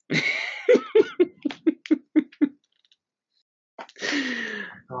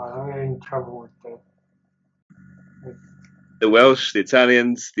 Oh, I'm in trouble with the Welsh, the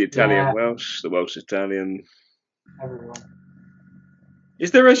Italians, the Italian Welsh, the Welsh Italian. Everyone. Is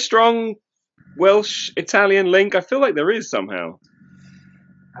there a strong Welsh Italian link? I feel like there is somehow.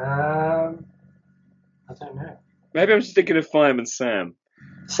 I don't know. Maybe I'm just thinking of Fireman Sam.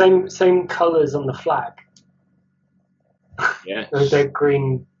 Same colours on the flag. Yeah. They're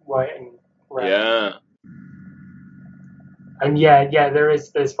green, white, and red. Yeah. And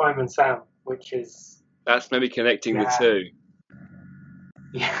there's Fireman Sam, which is. That's maybe connecting the two.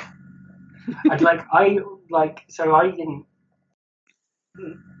 Yeah. I didn't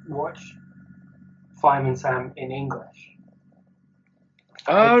watch Fireman Sam in English.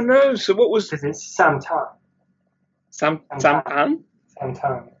 Oh no! So what was? Because it's Sam Tan. Sam Tan.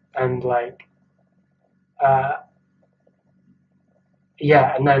 And like, and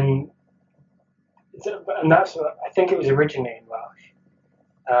then, and that's what, I think it was originally in Welsh,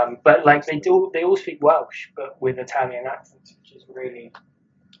 but like they all speak Welsh, but with Italian accents, which is really.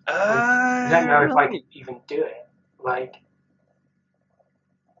 I don't know if I could even do it. Like,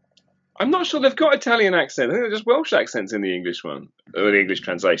 I'm not sure they've got Italian accents. I think they're just Welsh accents in the English one, or the English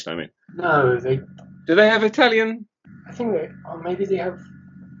translation. I mean. No, Do they have Italian? I think maybe they have.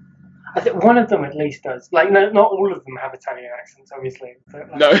 I think one of them at least does. Like, no, not all of them have Italian accents, obviously. But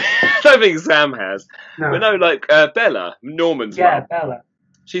like, no, I don't think Sam has. No. But no, like Bella, Norman's mum. Yeah, Bella.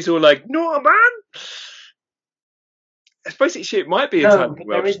 She's all like, Norman! Basically, it might be Italian.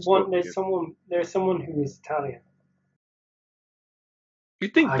 No, there's someone who is Italian.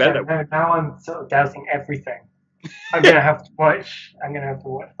 You'd think I Bella. don't know. Now I'm sort of doubting everything. I'm gonna have to watch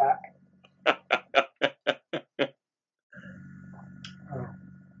back.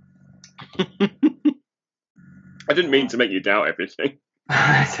 I didn't mean to make you doubt everything.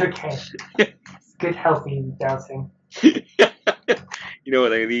 It's okay. It's good, healthy doubting. You know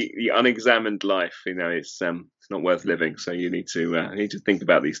what? The unexamined life. You know, it's not worth living. So you need to think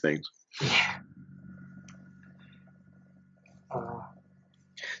about these things. Yeah.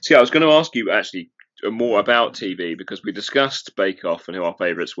 So yeah, I was going to ask you actually more about TV because we discussed Bake Off and who our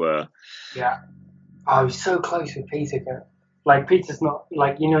favourites were. Yeah. I was so close with Peter. Like Peter's not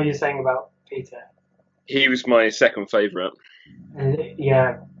like you're saying about Peter. He was my second favourite.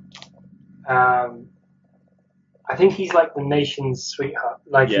 Yeah. I think he's like the nation's sweetheart.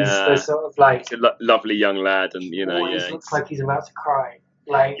 Like he's the Yeah, sort of like he's a lovely young lad, and always looks like he's about to cry.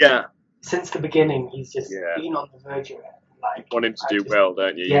 Like yeah, since the beginning, he's just yeah. been on the verge of it. Like You want him to do well,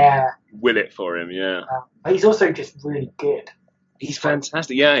 don't you? Yeah. You will it for him, yeah. But he's also just really good. He's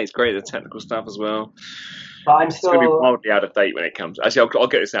fantastic. Yeah, he's great at the technical stuff as well. But I'm It's still. going to be wildly out of date when it comes. Actually, I'll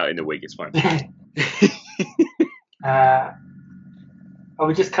get this out in a week. It's fine. I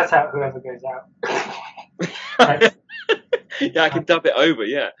would just cut out whoever goes out. Yeah, I can dub it over.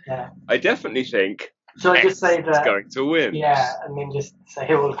 Yeah. Yeah. I definitely think. So I just say that that going to win. Yeah, and then just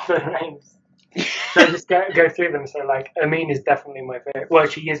say all of the names. So just go through them. So like Amin is definitely my favorite. Well,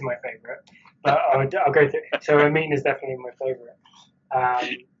 she is my favorite, but I'll go through. So Amin is definitely my favorite.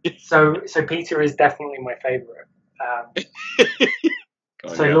 So Peter is definitely my favorite.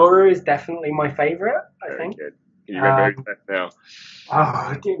 So Laura is definitely my favorite. I think. Good. Can you remember who's left now?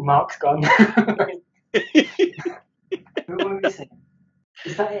 Oh, dude, Mark's gone. Who are we missing?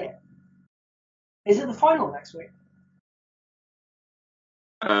 Is that it? Is it the final next week?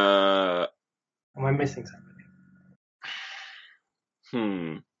 Am I missing somebody?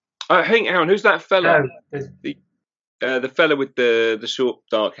 Hang on, who's that fella? No, the fella with the short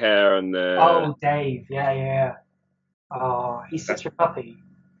dark hair and the. Oh, Dave. Yeah. Oh, he's such a puppy.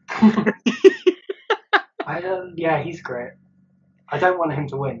 Yeah, he's great. I don't want him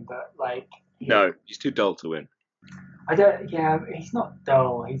to win, but like. No, he's too dull to win. Yeah, he's not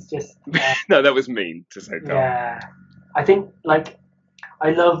dull. He's just. No, that was mean to say dull. Yeah, I think like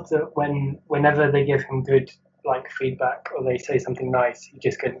I love that whenever they give him good like feedback or they say something nice, he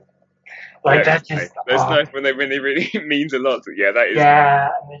just goes like that's just. That's nice when they really means a lot. Yeah, that is. Yeah,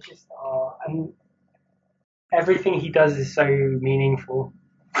 and it's just and everything he does is so meaningful.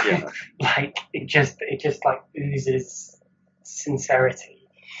 Yeah. Like it just like oozes sincerity.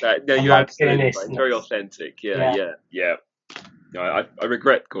 No, you're absolutely right. It's very authentic. Yeah. No, I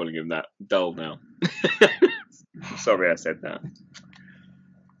regret calling him that dull now. Sorry I said that.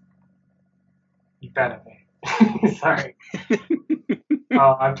 You better be. Sorry.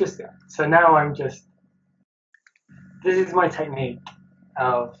 This is my technique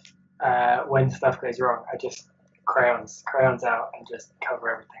of when stuff goes wrong. I just crayons out and just cover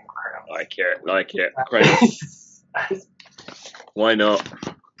everything with crayons. Like it. Crayons. Why not?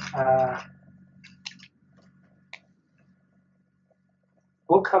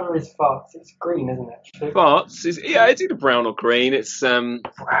 What colour is farts? It's green, isn't it? Farts is it's either brown or green. It's brown.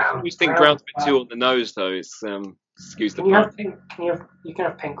 We think brown's a bit too on the nose though. It's excuse the pun. You can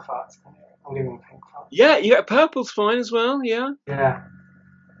have pink farts. I'm giving pink farts. Yeah, purple's fine as well. Yeah. Yeah.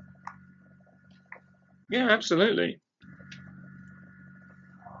 Yeah, absolutely.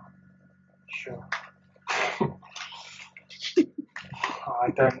 Sure.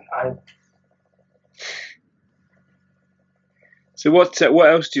 So what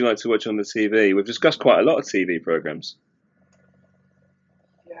else do you like to watch on the TV? We've discussed quite a lot of TV programs.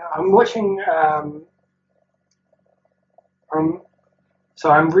 Yeah, I'm watching.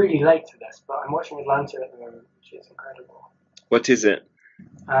 So I'm really late to this, but I'm watching Atlanta at the moment, which is incredible. What is it?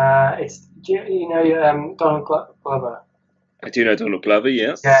 It's Donald Glover. I do know Donald Glover.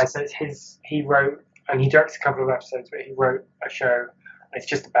 Yes. Yeah, so it's he wrote and he directs a couple of episodes, but he wrote a show. It's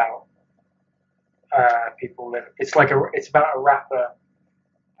just about people live. It's about a rapper,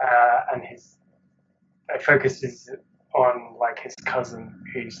 and it focuses on like his cousin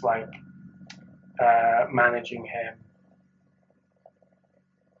who's like managing him.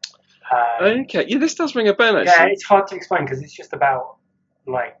 Okay, yeah, this does ring a bell. Actually. Yeah, it's hard to explain because it's just about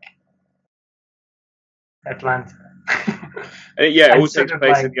like Atlanta. It all takes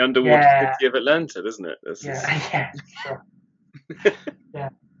place in the underwater city of Atlanta, doesn't it? Yeah, sure. Yeah,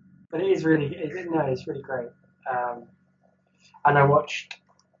 but it's really great. And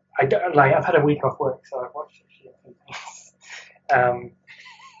I've had a week off work, so I've watched a few things.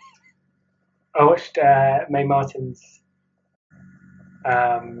 I watched Mae Martin's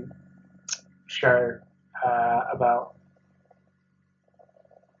show about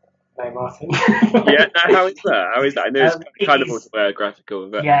Mae Martin. Yeah, how is that? I know it's kind of autobiographical,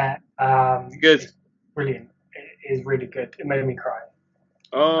 but it's good. It's brilliant. It is really good. It made me cry.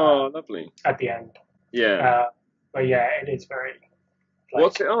 Oh, lovely. At the end. Yeah. But yeah, it is very.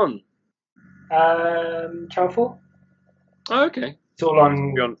 What's it on? Channel 4. Oh, okay. It's all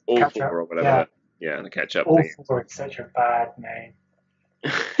on. Be on All 4 or whatever. Yeah, the catch up. All 4 is such a bad name.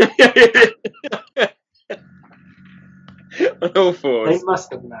 All 4. They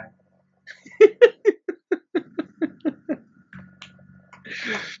must have known.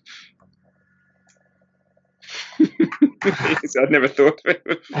 I'd never thought of it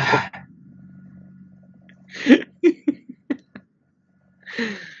before.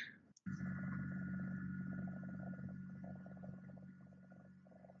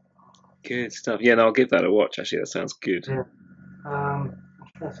 Good stuff. Yeah, no, I'll give that a watch. Actually, that sounds good. Yeah. I'm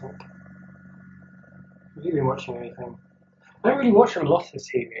trying to think. Have you been watching anything? I don't really watch a lot of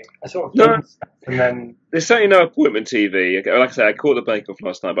TV. I sort of No, binge stuff and then there's certainly no appointment TV. Like I said, I caught the Bake Off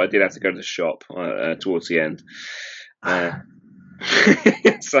last night, but I did have to go to the shop towards the end.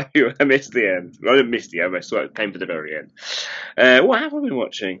 So I missed the end. Well, I didn't miss the end. I sort of came to the very end. What have I been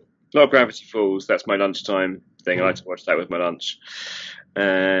watching? A lot of Gravity Falls. That's my lunchtime thing. I like to watch that with my lunch.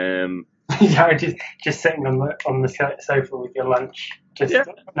 yeah, just sitting on the sofa with your lunch, just Yeah.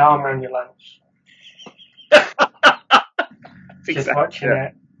 an arm around your lunch, just Exactly, watching yeah.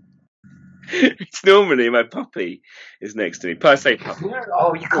 it. It's normally my puppy is next to me. Per se puppy.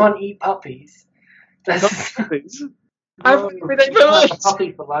 Oh, you can't eat puppies. That's Puppies. no, I've you been for can't have a lunch.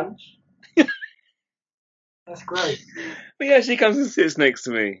 puppy for lunch. That's great. But yeah, she comes and sits next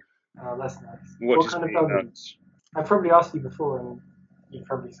to me. Oh, that's nice. What What kind of dog? lunch. I probably asked you before, and you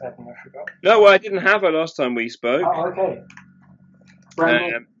probably said, and I forgot. No, well, I didn't have her last time we spoke. Oh, okay.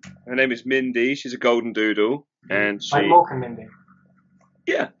 Brand new. Her name is Mindy. She's a golden doodle, and she Like Mork and Mindy.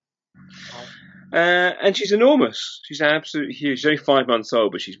 yeah. And she's enormous. She's absolutely huge. She's only 5 months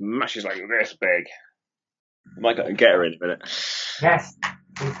old, but she's like this big. I might go and get her in a minute. Yes.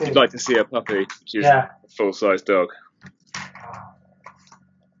 You'd like to see a puppy. She's Yeah. a full-size dog.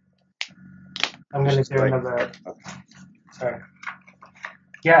 I'm going to do Great. another. Sorry.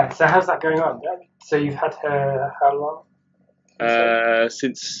 Yeah. So how's that going on? So you've had her how long?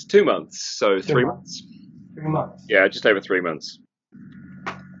 Since 2 months, so 3 months. 3 months. Yeah, just over 3 months.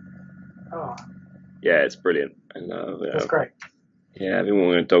 Oh, Yeah, it's brilliant. I love it. that's great. Yeah, I've been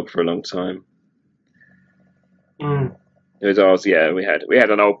wanting a dog for a long time. Mm. It was ours. Yeah, we had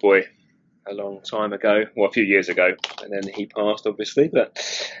an old boy a long time ago, well, a few years ago, and then he passed, obviously. But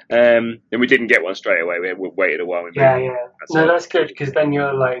and we didn't get one straight away. We waited a while. Yeah, yeah. That's good because then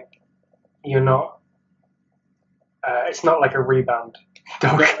you're not. It's not like a rebound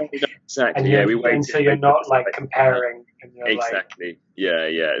dog. Exactly. And Yeah, we waited. so you're not like comparing. And you're Exactly. Yeah,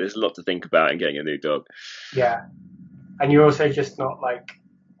 yeah. There's a lot to think about in getting a new dog. Yeah, and you're also just not like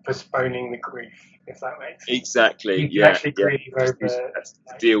postponing the grief, if that makes sense. Exactly. You can Yeah. actually grieve over.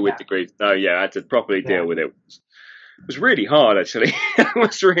 Deal with the grief. No, yeah, I had to properly deal with it. It was really hard, actually. It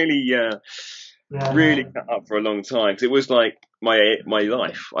was really, really cut up for a long time because it was like my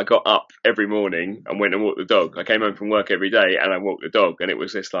life. I got up every morning and went and walked the dog. I came home from work every day and I walked the dog, and it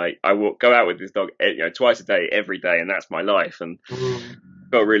was just like I go out with this dog, twice a day, every day, and that's my life. And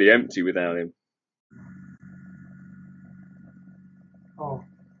felt really empty without him. Oh,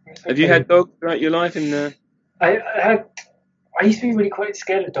 Have you had dogs throughout your life? I used to be really quite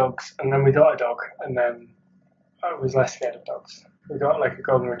scared of dogs, and then we got a dog, and then I was less scared of dogs. We got like a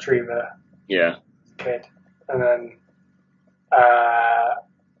golden retriever. Yeah. As a kid, and then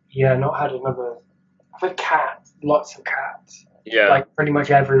not had another. I've had cats, lots of cats. Yeah. Like pretty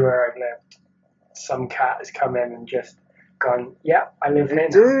much everywhere I've lived, some cat has come in and just gone. Yeah, I live here.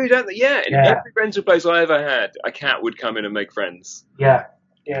 Dude, in every rental place I ever had, a cat would come in and make friends. Yeah.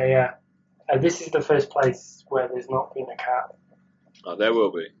 This is the first place where there's not been a cat. Oh, there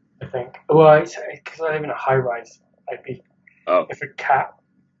will be. I think. Well, it's because I live in a high rise. If a cat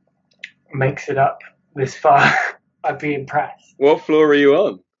makes it up this far, I'd be impressed. What floor are you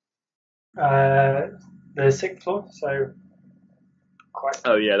on? The 6th floor, so quite.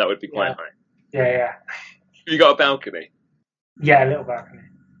 Oh yeah, that would be quite high. Yeah. You got a balcony? Yeah, a little balcony.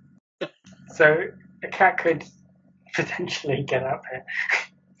 So a cat could potentially get up here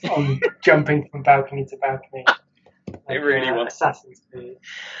on jumping from balcony to balcony. It really wants. Assassin's Creed.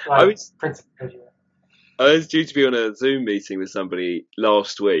 Prince of Persia. I was due to be on a Zoom meeting with somebody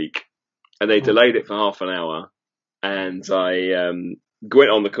last week, and they delayed it for half an hour, and I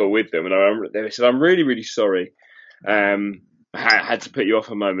went on the call with them, and they said, "I'm really, really sorry. I had to put you off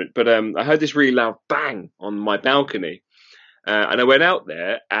a moment, but I heard this really loud bang on my balcony, and I went out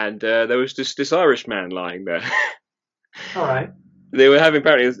there, and there was this Irish man lying there." All right. They were having,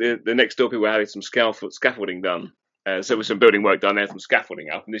 apparently, the next door people were having some scaffolding done. So there was some building work done, there, some scaffolding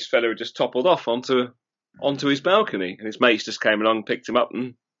up, and this fellow had just toppled off onto his balcony, and his mates just came along, picked him up,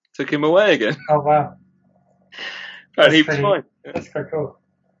 and took him away again. Oh wow! And he was fine. That's quite cool.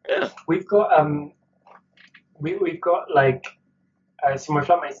 Yeah. We've got we've got so my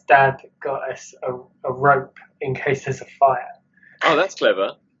flatmate's dad got us a rope in case there's a fire. Oh, that's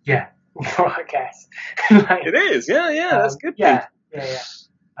clever. Yeah, well, I guess. It is. Yeah, that's good. Yeah.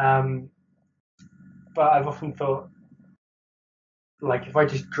 But I've often thought like if I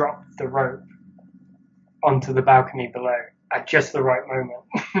just dropped the rope onto the balcony below at just the right moment,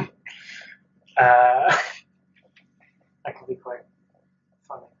 that could be quite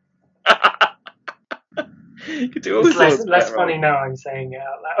funny. You could do all It's sorts. less funny now I'm saying it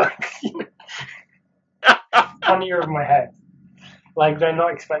out loud. Funnier in my head. Like they're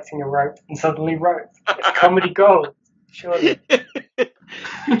not expecting a rope and suddenly rope. It's comedy gold, surely.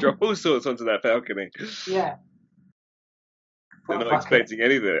 You drop all sorts onto that balcony. Yeah. They're not expecting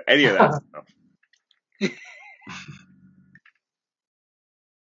any of that stuff.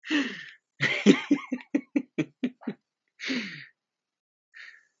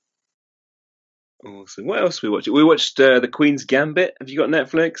 Awesome. What else we watched? We watched The Queen's Gambit. Have you got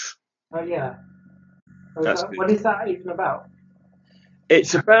Netflix? Oh yeah. That's What is that even about?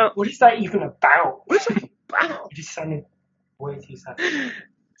 It's about. What is that even about? What's it about? It just sounded way too sad.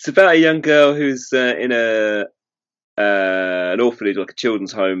 It's about a young girl who's in an orphanage, like a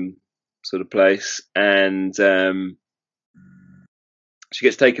children's home sort of place, and she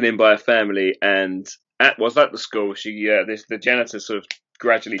gets taken in by a family. And at the school, the janitor sort of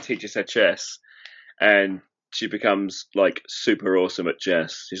gradually teaches her chess, and she becomes like super awesome at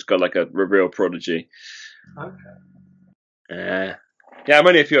chess. She's got like a real prodigy. Okay. Yeah, I'm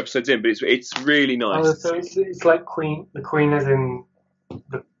only a few episodes in, but it's really nice. Oh, so it's like the Queen as in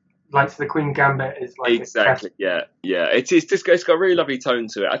the Queen Gambit is like exactly. Yeah. It's got a really lovely tone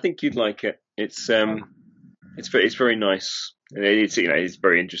to it. I think you'd like it. It's very nice. It's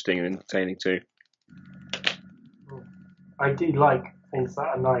very interesting and entertaining too. I do like things that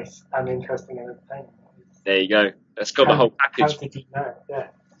are nice and interesting and entertaining. There you go. That's got the whole package. How did you know? Yeah.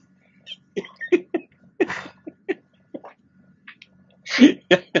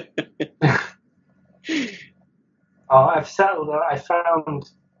 I've settled. I've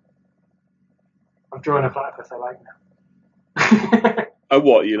drawn a platypus I like now. Oh,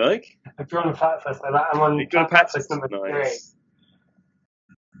 what you like? I've drawn a platypus I like. I'm on platypus number 3.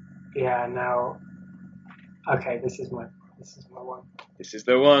 Yeah. Now. Okay. This is my one. This is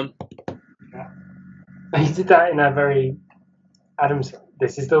the one. Yeah. He did that in a very Adams.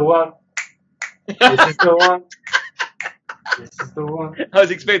 This is the one. This is the one. This is the one. I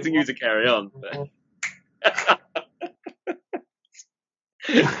was expecting you to carry on. But...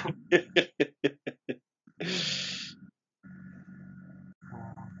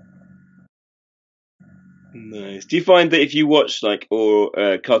 Nice. Do you find that if you watch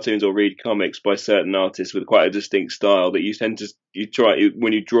cartoons or read comics by certain artists with quite a distinct style, that you tend to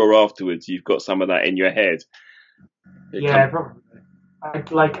when you draw afterwards, you've got some of that in your head? Probably.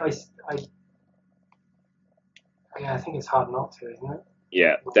 I think it's hard not to, isn't it?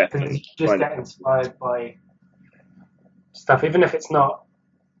 Yeah, definitely. Because you just get inspired by stuff, even if it's not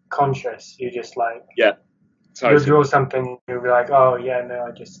conscious. You just like you'll draw something, you'll be like, oh yeah, no,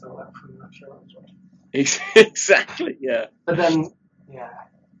 I just saw that from that show as well. Exactly, yeah. But then,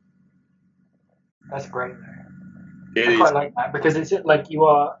 that's great though. I quite like that because it's like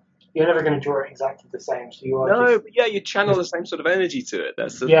you're never going to draw it exactly the same. So you are. But you channel the same sort of energy to it.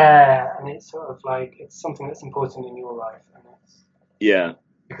 That's and it's sort of like it's something that's important in your life, and it's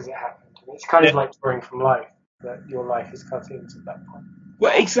because it happened. And it's kind of like drawing from life, that your life is cartoons at that point.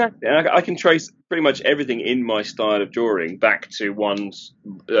 Well, exactly. And I can trace pretty much everything in my style of drawing back to one's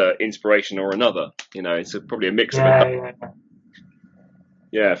inspiration or another. It's probably a mix of it.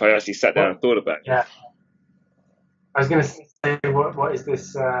 Yeah, if I actually sat down and thought about it. Yeah. I was going to say, what is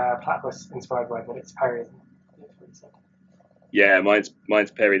this platypus inspired by? But it's Perry, isn't it? Yeah, mine's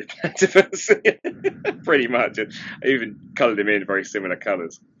Perry the platypus. Pretty much. I even coloured him in very similar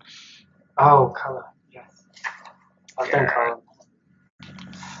colours. Oh, colour, yes. I've done colour.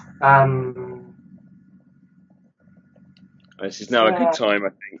 This is now a good time, I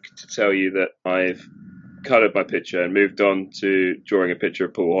think, to tell you that I've coloured my picture and moved on to drawing a picture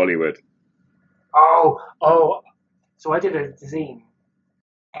of Paul Hollywood. Oh, so I did a zine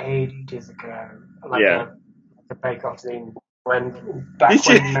ages ago, a bake-off zine when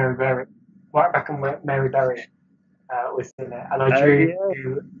Mary Berry was in it, and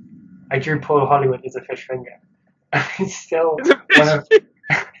I drew Paul Hollywood as a fish finger. It's still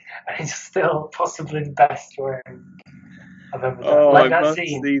it's still possibly the best drawing I've ever done. Oh, like I that must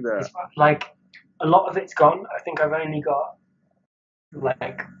scene, see that. Like a lot of it's gone. I think I've only got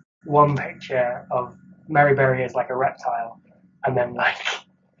like one picture of Mary Berry as like a reptile, and then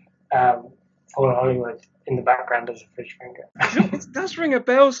Paul Hollywood in the background as a fish finger. It does ring a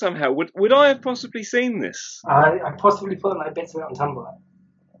bell somehow. Would I have possibly seen this? I possibly put like bits of it on Tumblr.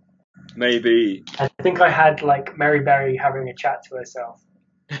 Maybe. I think I had like Mary Berry having a chat to herself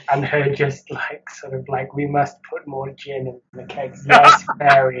and her just like sort of like, we must put more gin in the kegs. Yes,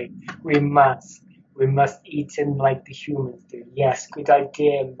 Mary, we must. We must eat him like the humans do. Yes, good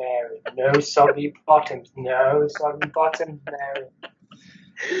idea, Mary. No soggy bottoms. No soggy bottoms, Mary.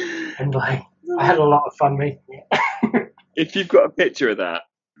 And like, I had a lot of fun making it. If you've got a picture of that,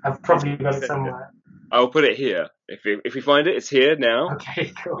 I've probably got it somewhere. I'll put it here. If you find it, it's here now.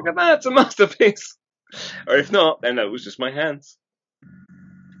 Okay, cool. Look at that, it's a masterpiece. Or if not, then that was just my hands.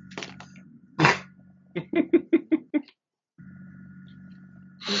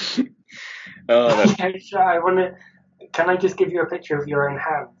 Oh, that's... Yeah, sure. Can I just give you a picture of your own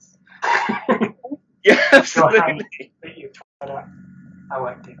hands? Yeah, Your absolutely. hands that you've put up. I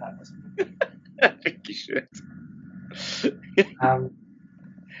won't do that. I think you should.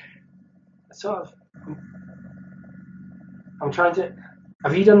 Sort of. I'm trying to.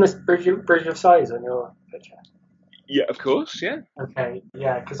 Have you done this bridge of size on your picture? Yeah, of course, yeah. Okay,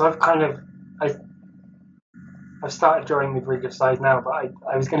 yeah, because I've started drawing the bridge of size now, but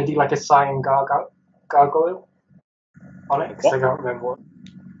I was going to do like a cyan gargoyle on it because I can't remember what.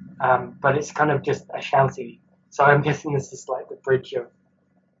 But it's kind of just a shouty. So I'm guessing this is like the bridge of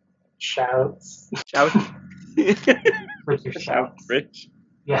shouts. Shout. Bridge of shouts. Bridge.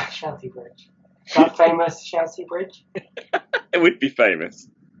 Yeah, shouty bridge. That famous shouty bridge? It would be famous.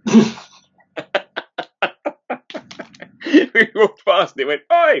 We walked past and it went,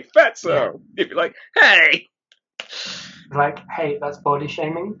 "Oi, fatso!" Yeah. You'd be like, "Hey!" Like, hey, that's body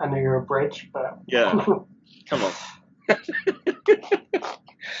shaming. I know you're a bridge, but... Yeah. Come on.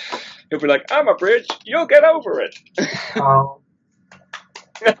 He'll be like, "I'm a bridge, you'll get over it." Oh,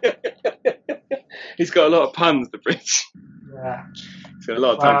 He's got a lot of puns, the bridge. yeah. He's got a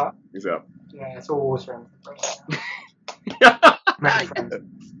lot of time to pick things up. Yeah, it's all water in the bridge. Many friends.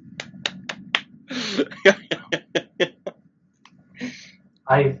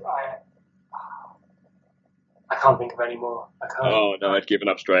 I can't think of any more. I can't. Oh no, I'd given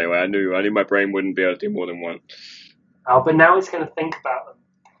up straight away. I knew my brain wouldn't be able to do more than one. Oh, but now it's going to think about them.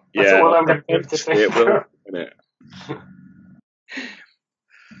 That's all I'm going to be able to think it will, about. isn't it?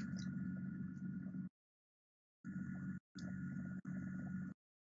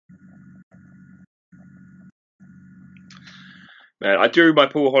 Man, I drew my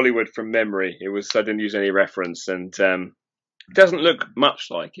Paul Hollywood from memory. I didn't use any reference, and it doesn't look much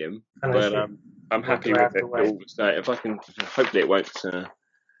like him. But I'm happy with it. If I can, hopefully it won't.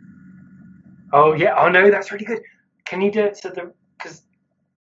 Oh yeah. Oh no, that's really good. Can you do it because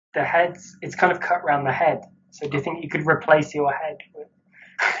the head's it's kind of cut around the head? So do you think you could replace your head with?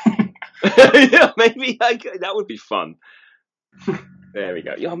 Yeah, maybe that would be fun. There we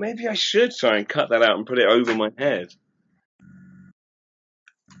go. Yeah, maybe I should try and cut that out and put it over my head.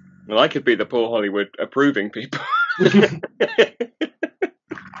 Well, I could be the Paul Hollywood approving people.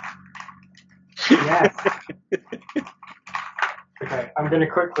 Yes. Okay, I'm going to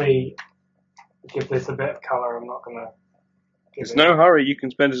quickly give this a bit of colour. I'm not going to. There's no hurry. You can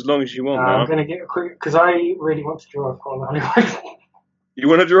spend as long as you want. I'm going to get a quick because I really want to draw a Paul Hollywood. You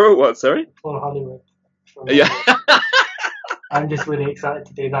want to draw what? Sorry. Paul Hollywood. Yeah. I'm just really excited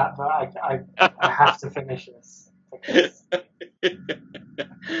to do that, but I have to finish this. Because...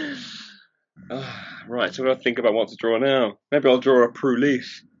 Right, so what do I think about what to draw now? Maybe I'll draw a Prue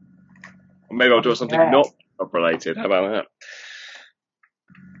leaf. Or maybe I'll draw something not related. How about that?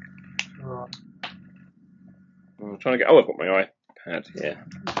 I'm trying to get... Oh, I've got my iPad here.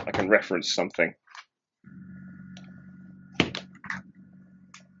 I can reference something.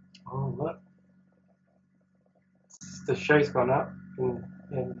 Oh, look. The show's gone up in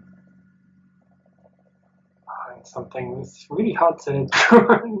something. It's really hard to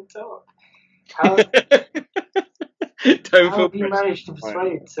draw and talk. How have you managed to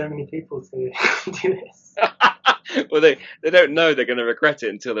persuade so many people to do this? Well, they don't know they're going to regret it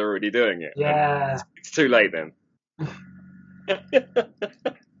until they're already doing it. Yeah. It's too late then.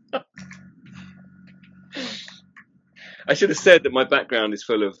 I should have said that my background is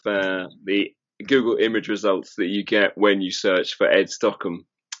full of the Google image results that you get when you search for Ed Stockham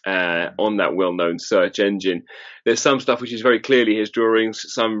on that well-known search engine. There's some stuff which is very clearly his drawings,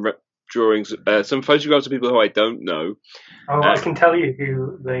 some some photographs of people who I don't know. Oh, I can tell you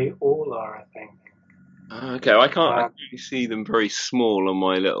who they all are, I think. Okay, I can't actually see them very small on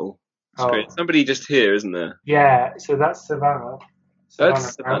my little screen. Somebody just here, isn't there? Yeah, so that's Savannah.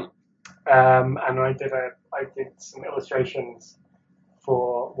 That's Savannah. And I did some illustrations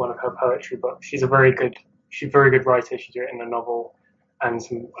for one of her poetry books. She's a very good writer. She's written a novel and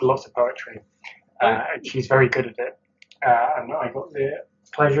lots of poetry. And she's very good at it. And I got the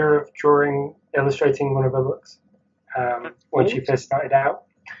pleasure of illustrating one of her books when she first started out.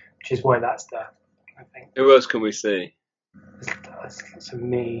 which is why that's there, I think. Who else can we see? It's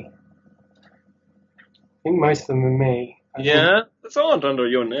me. I think most of them are me. Yeah, that's odd under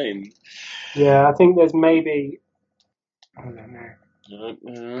your name. Yeah, I think there's maybe. I don't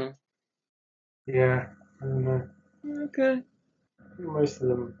know. Yeah, I don't know. Okay. Most of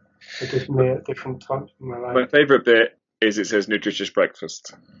them are just me at different times in my My life. favourite bit is it says nutritious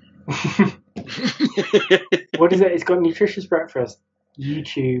breakfast. What is it? It's got nutritious breakfast,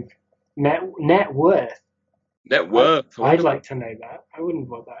 YouTube, net worth. Net worth. I'd like to know that. I wouldn't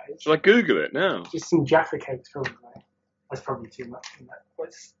know what that is. Shall I Google it now? Just some Jaffa cakes, probably. That's probably too much.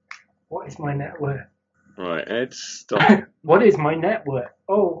 What is my net worth? Right, Ed Stockham. What is my net worth?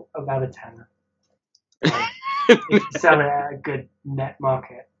 Oh, about a tenner. If you sell it at a good net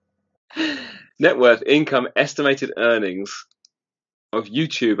market. Net worth, income, estimated earnings of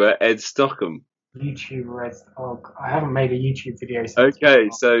YouTuber Ed Stockham. YouTuber, I haven't made a YouTube video since. Okay,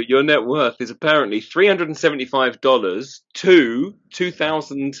 so your net worth is apparently $375 to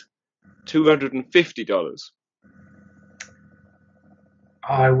 $2,250.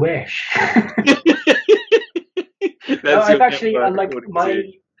 I wish. That's I've actually, like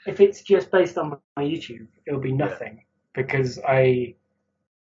if it's just based on my YouTube, it'll be nothing because I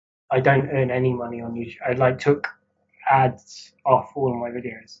don't earn any money on YouTube. I took ads off all of my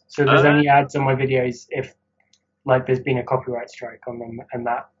videos, so there's only ads on my videos if there's been a copyright strike on them, and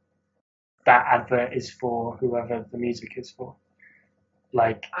that advert is for whoever the music is for.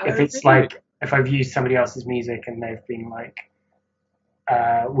 If it's if I've used somebody else's music and they've been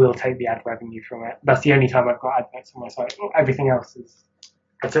we'll take the ad revenue from it. That's the only time I've got adverts on my site. Everything else is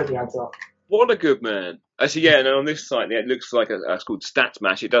I took the ads off. What a good man. Actually, yeah, and on this site, it looks like it's called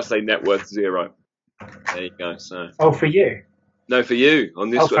StatMash. It does say net worth 0. There you go. So. Oh, for you? No, for you. On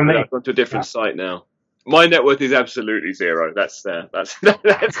this for me. I've gone to a different site now. My net worth is absolutely 0. That's not. Oh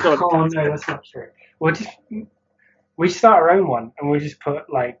no, that's not true. We start our own one, and we just put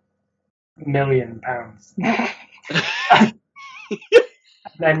 £1,000,000.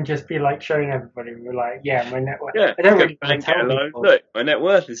 Then just be showing everybody. We're yeah, my net worth. Yeah, I don't really tell people. Look, my net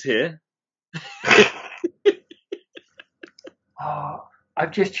worth is here.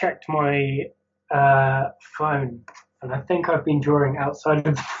 I've just checked my phone, and I think I've been drawing outside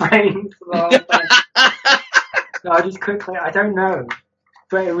of the frame for the whole time. No, I just quickly, I don't know,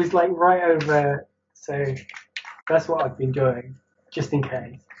 but it was right over, so that's what I've been doing, just in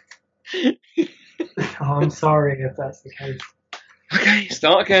case. I'm sorry if that's the case. Okay,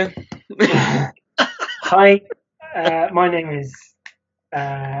 start again. Hi, my name is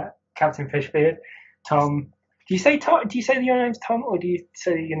Captain Fishbeard. Tom. Do you say Tom? Do you say that your name's Tom, or do you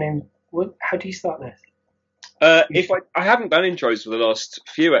say your name? What? How do you start this? If I haven't done intros for the last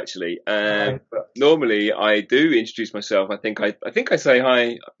few actually, but normally I do introduce myself. I think I say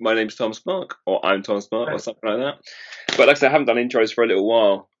hi. My name's Tom Spark, or I'm Tom Spark, or something like that. But like I said, I haven't done intros for a little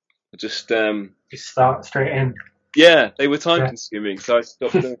while. I just start straight in. Yeah, they were time consuming, so I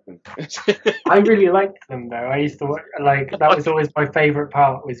stopped doing them. I really liked them though. I used to that was always my favourite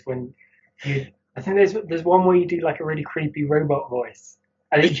part was when you. I think there's one where you do a really creepy robot voice,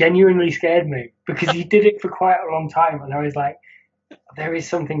 and it genuinely scared me because you did it for quite a long time, and I was like, there is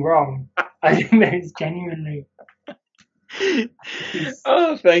something wrong. I think there is genuinely.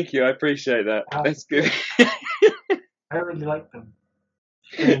 Oh, thank you. I appreciate that. That's good. I really like them.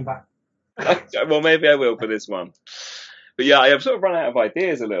 Going back. Well, maybe I will for this one. But yeah, I have sort of run out of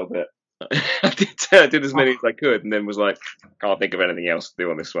ideas a little bit. I did as many as I could, and then was can't think of anything else to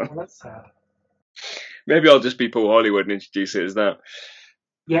do on this one. Well, that's sad. Maybe I'll just be Paul Hollywood and introduce it as that.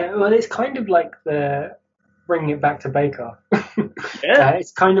 Yeah, well, it's kind of like the bringing it back to Bake Off. Yeah,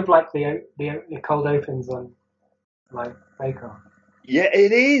 it's kind of like the cold opens on Bake Off. Yeah,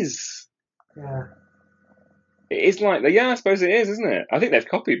 it is. Yeah, it is I suppose it is, isn't it? I think they've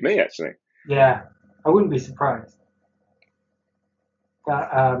copied me actually. Yeah, I wouldn't be surprised.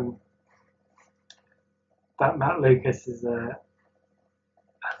 That Matt Lucas is a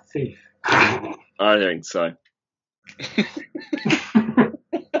thief. I think so.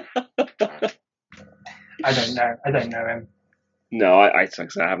 I don't know him. No, I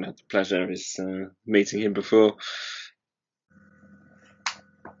haven't had the pleasure of meeting him before.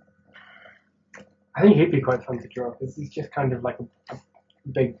 I think he'd be quite fun to draw because he's just kind of like a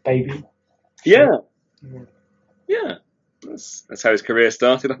big baby. Yeah. Yeah. That's how his career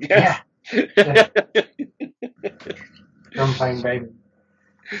started, I guess. Yeah. I'm playing baby.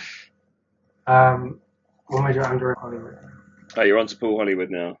 What am I doing? I'm drawing Hollywood. Oh, you're on to Paul Hollywood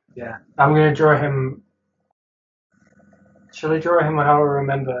now. Yeah. I'm going to draw him. Shall I draw him how I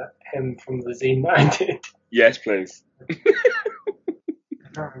remember him from the zine that I did? Yes, please.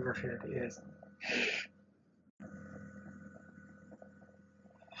 don't remember if he had ears.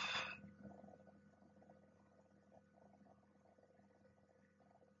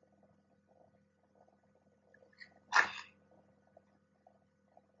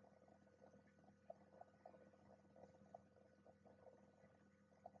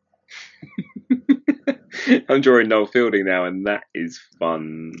 I'm drawing Noel Fielding now, and that is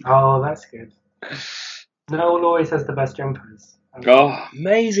fun. Oh, that's good. Noel always has the best jumpers. Oh,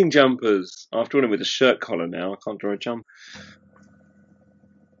 amazing jumpers! I've drawn him with a shirt collar now. I can't draw a jumper.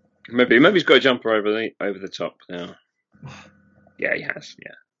 Maybe he's got a jumper over the top now. Yeah, he has.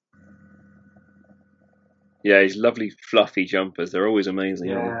 Yeah, his lovely fluffy jumpers. They're always amazing.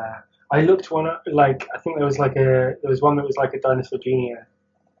 Yeah, I looked one up. Like I think there was one that was like a Dinosaur Junior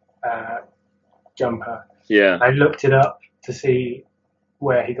jumper. Yeah. I looked it up to see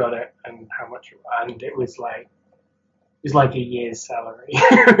where he got it and how much, and it was like a year's salary.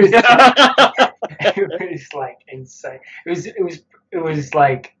 It was like insane. It was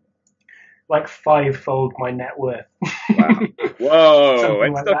like fivefold my net worth. Wow. Whoa,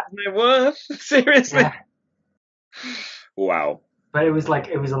 Something it's like not net worth? Seriously? Yeah. Wow. But it was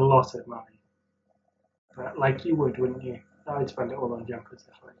a lot of money. But like you would, wouldn't you? I'd spend it all on jumpers,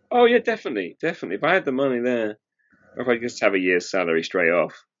 definitely. Oh yeah, definitely. If I had the money there, or if I could just have a year's salary straight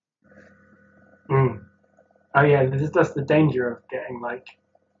off. Mm. Oh yeah, that's the danger of getting like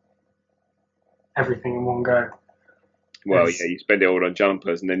everything in one go. Well, yeah, you spend it all on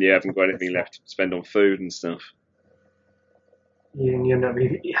jumpers, and then you haven't got anything left to spend on food and stuff. Yeah, and you end up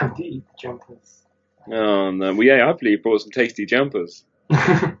having to eat the jumpers. Oh no! Well, yeah, hopefully you brought some tasty jumpers.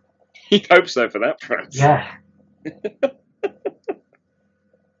 You'd hope so for that price. Yeah.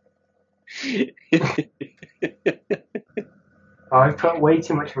 I've put way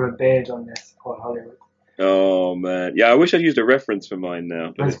too much of a beard on this Paul Hollywood. Oh man, yeah, I wish I'd used a reference for mine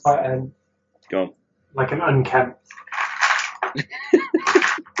now. But it's quite gone. Like an unkempt.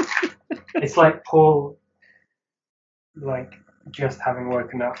 It's like Paul, like just having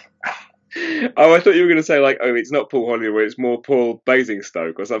woken up. Oh, I thought you were going to say like, oh, it's not Paul Hollywood, it's more Paul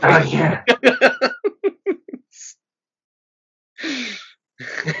Basingstoke or something. Oh yeah.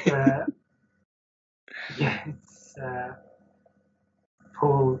 It's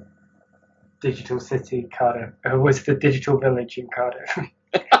Paul Digital City Cardiff. Was the Digital Village in Cardiff?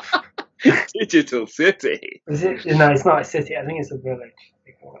 Digital City. Is it? No, it's not a city. I think it's a village.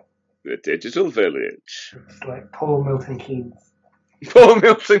 They call it. The Digital Village. It's like Paul Milton Keynes. Paul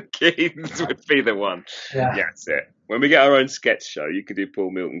Milton Keynes would be the one. Yeah, that's it. When we get our own sketch show, you could do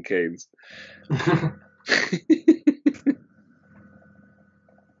Paul Milton Keynes. We're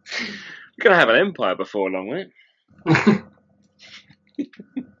going to have an empire before long, right?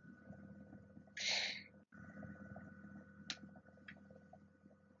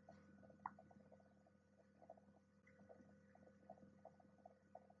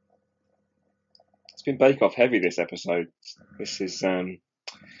 It's been Bake Off heavy this episode. This is if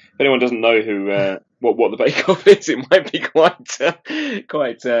anyone doesn't know who what the Bake Off is, it might be quite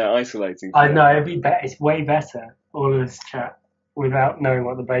isolating. I know it'd be better. It's way better all of this chat without knowing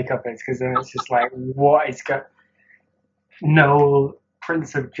what the Bake Off is, because then it's just like what it's got. Noel,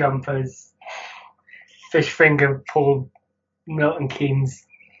 Prince of Jumpers, Fish Finger, Paul Milton Keynes.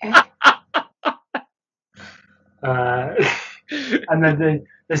 And then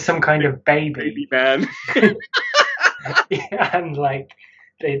there's some kind of baby man. Yeah, and like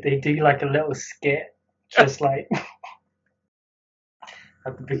they do like a little skit just like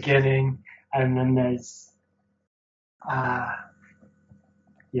at the beginning, and then there's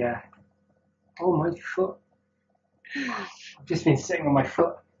yeah. Oh, my foot. I've just been sitting on my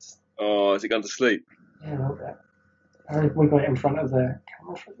foot. Oh, has it gone to sleep? Yeah, a little bit. I wiggle it in front of the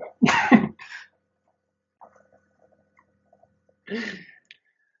camera for that.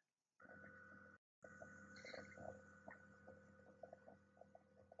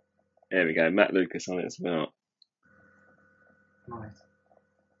 There we go, Matt Lucas on it as well. Nice.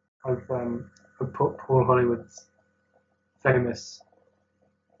 I've put Paul Hollywood's famous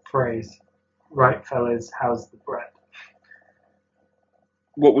phrase, "Right, fellas, how's the bread?"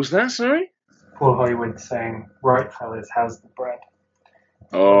 What was that, sorry? Paul Hollywood saying, "Right, fellas, how's the bread?"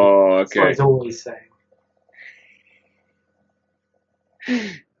 Oh, okay. That's what he's always saying.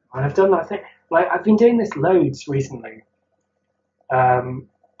 And I've done that thing. Like, I've been doing this loads recently.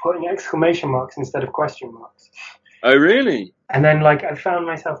 Putting exclamation marks instead of question marks. Oh, really? And then, like, I found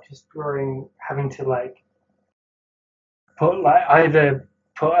myself just having to, like, put, like, either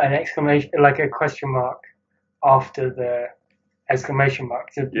put an exclamation, like a question mark after the exclamation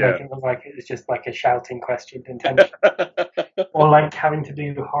mark to Yeah. make it look like it was just like a shouting question intention, or like having to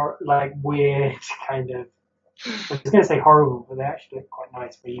do like weird kind of. I was going to say horrible, but they actually look quite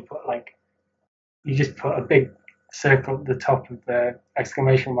nice. Where you just put a big circle at the top of the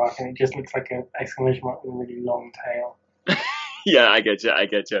exclamation mark, and it just looks like an exclamation mark with a really long tail. Yeah, I get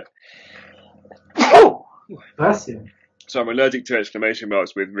you. Oh, bless you. So I'm allergic to exclamation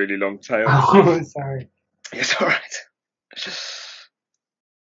marks with really long tails. Oh, sorry. It's all right.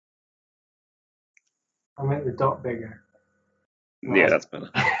 I'll make the dot bigger. Yeah, that's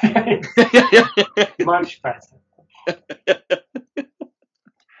better. Much better.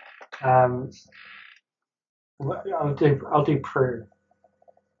 I'll do Prue.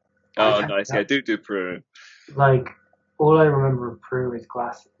 Oh, nice. Yeah, do Prue. Like, all I remember of Prue is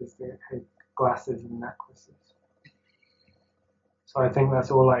her glasses and necklaces. So I think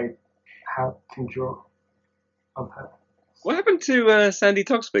that's all I can draw of her. What happened to Sandy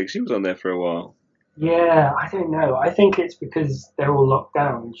Toksvig? She was on there for a while. Yeah, I don't know. I think it's because they're all locked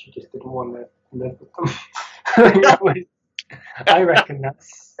down and she just didn't want to live with them. I reckon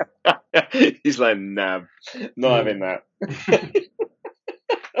that's... He's like, nah, not having that.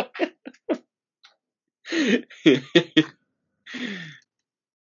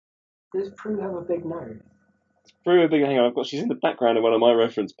 Does Prue have a big nose? Prue, a big hang on. She's in the background of one of my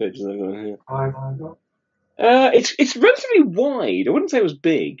reference pictures I've got here. I've got. It's relatively wide. I wouldn't say it was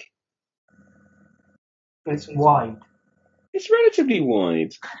big. It's wide. It's relatively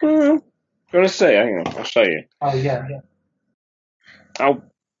wide. Do you want to say? Hang on, I'll show you. Oh yeah. Oh,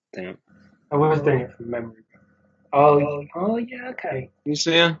 damn. I was doing it from memory. Oh yeah, okay. You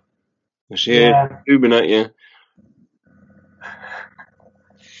see her? She's booming at you.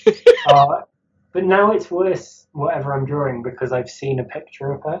 But now it's worse, whatever I'm drawing, because I've seen a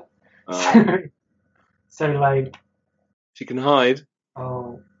picture of her. So like... She can hide.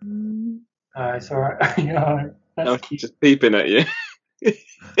 Oh. It's alright. Yeah, that's cute. Just peeping at you.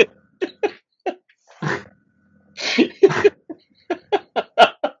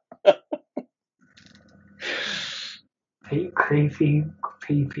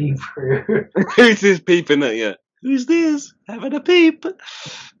 Creepy Prue. Who's this peeping at you? Who's this? Having a peep.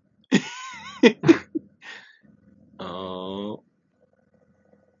 Oh.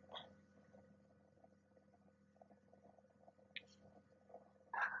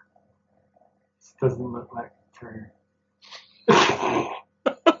 This doesn't look like Prue.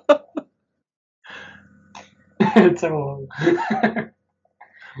 It's all.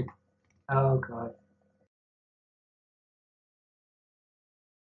 Oh god.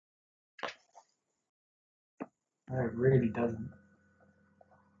 No, it really doesn't.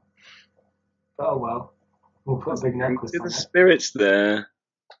 But oh well. We'll put a big necklace on The it. spirits there.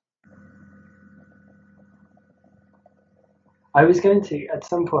 I was going to, at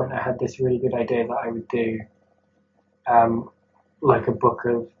some point, I had this really good idea that I would do like a book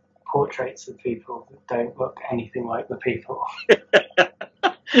of portraits of people that don't look anything like the people.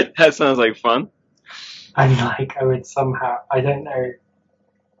 That sounds like fun. And like I would somehow, I don't know,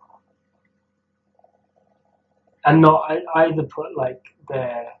 and not either put like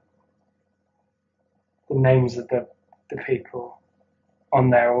the names of the people on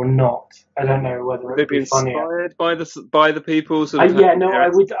there or not. I don't know whether it would be inspired by the people. Sort of yeah, no, I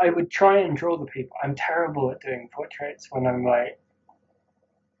would try and draw the people. I'm terrible at doing portraits when I'm like,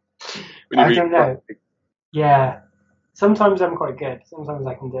 I don't know. Yeah, sometimes I'm quite good. Sometimes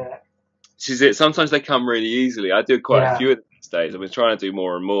I can do it. This is it. Sometimes they come really easily. I do quite a few of them these days. I've been trying to do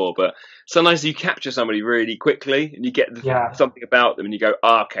more and more, but sometimes you capture somebody really quickly and you get something about them and you go,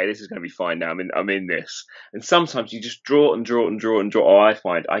 okay, this is going to be fine now. I'm in this. And sometimes you just draw and draw and draw and draw. Oh, I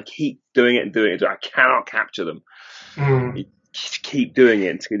find I keep doing it and doing it. I cannot capture them. You just keep doing it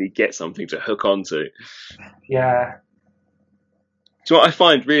until you get something to hook onto. Yeah. So what I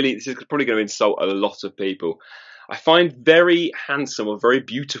find really, this is probably going to insult a lot of people. I find very handsome or very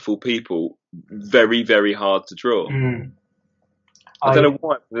beautiful people very, very hard to draw. I don't know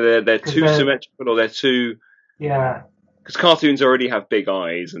why. They're too symmetrical or they're too... Yeah. Because cartoons already have big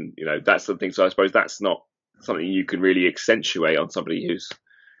eyes and, that's the thing. So I suppose that's not something you can really accentuate on somebody who's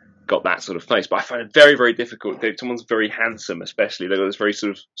got that sort of face. But I find it very, very difficult. If someone's very handsome, especially, they've got this very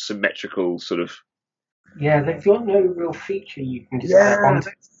sort of symmetrical sort of... Yeah, they've got no real feature you can just put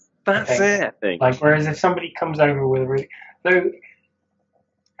onto. That's it, I think. Like, whereas if somebody comes over with a really... Though,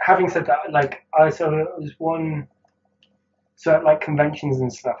 having said that, like, I saw it was one... So at, like, conventions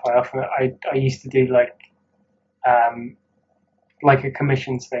and stuff, I used to do, like a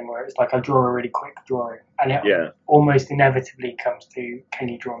commissions thing where it's like I draw a really quick drawing. And it almost inevitably comes to, can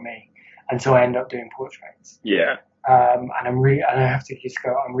you draw me? And so I end up doing portraits. Yeah. and and I have to just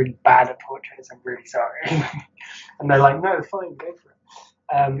go, I'm really bad at portraits, I'm really sorry. And they're like, no, fine, go for it.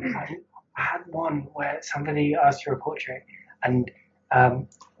 I had one where somebody asked for a portrait, and I'm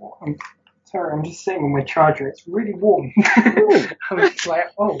sorry, I'm just sitting on my charger, it's really warm. I was just like,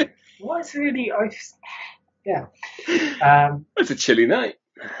 oh, what's really, yeah. It's a chilly night.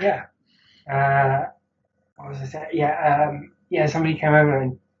 Yeah. What was I saying? Yeah, somebody came over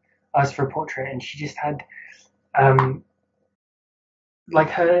and asked for a portrait, and she just had, like,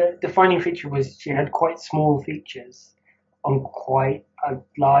 her defining feature was she had quite small features on quite a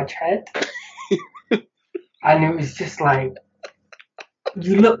large head. And it was just like,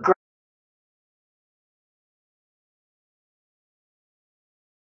 you look great.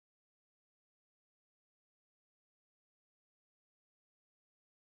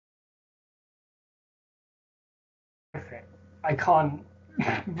 I can't,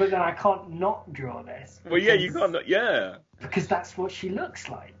 but then I can't not draw this. Well, yeah, you can't. Yeah. Because that's what she looks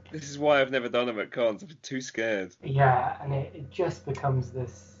like. This is why I've never done them at cons. I've been too scared. Yeah, and it just becomes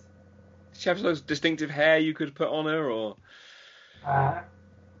this. Does she have those distinctive hair you could put on her, or? Yeah,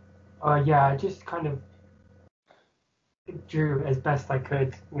 I just kind of drew as best I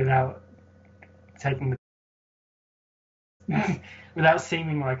could without taking the without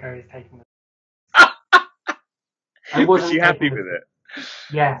seeming like I was taking the. I Was wasn't she happy taking with the- it?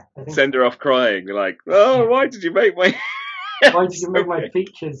 Yeah, I think. Send her off crying, like, oh, why did you make my? Why did you make my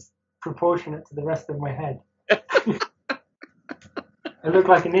features proportionate to the rest of my head? I look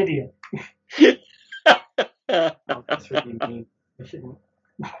like an idiot. Oh, that's really mean. I shouldn't.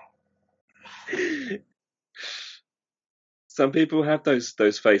 Some people have those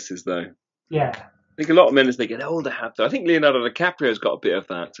faces, though. Yeah. I think a lot of men, as they get older, have that. I think Leonardo DiCaprio's got a bit of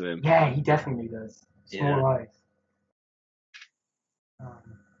that to him. Yeah, he definitely does. Small eyes.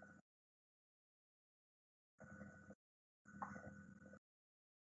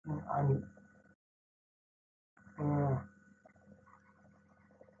 I'm. What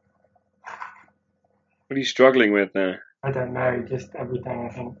are you struggling with now? I don't know, just everything,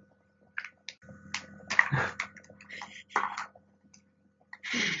 I think.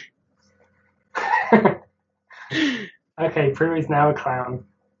 Okay, Prue is now a clown.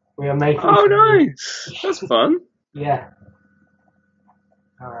 We are making. Oh, nice! That's fun. Yeah.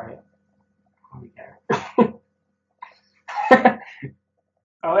 Alright. Here we go.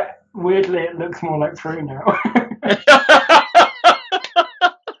 Oh, weirdly, it looks more like Prue now. Oh,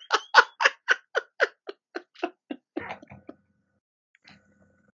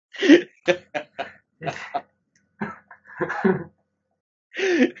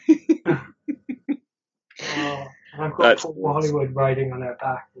 and I've got That's Paul awesome. Hollywood riding on her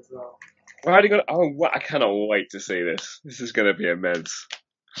back as well. Riding on. Oh, I cannot wait to see this. This is going to be immense.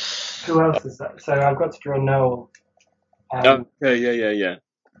 Who else is that? So I've got to draw Noel. Oh, yeah.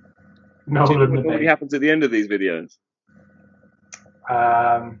 Noel Do you know and the what normally baby. happens at the end of these videos?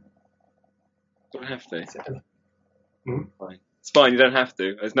 Don't have to. Fine. It's fine. You don't have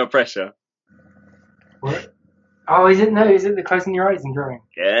to. There's no pressure. What? Oh, is it? No, is it the closing your eyes and drawing?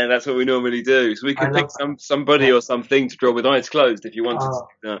 Yeah, that's what we normally do. So we could pick somebody or something to draw with eyes closed if you wanted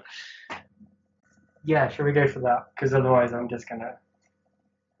to. Yeah, shall we go for that? Because otherwise I'm just going to...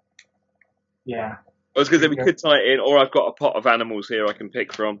 Yeah. I was going to say we could tie it in, or I've got a pot of animals here I can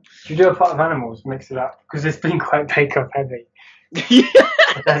pick from. Should we do a pot of animals, mix it up? Because it's been quite bake-off heavy. Yeah.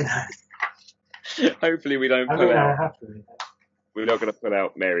 I don't know. Hopefully we don't I pull mean, out. I have to read it. We're not going to put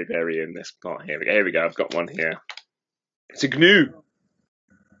out Mary Berry in this pot. Here we go. I've got one here. It's a GNU.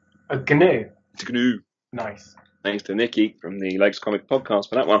 A GNU? It's a GNU. Nice. Thanks to Nikki from the Lakes Comic Podcast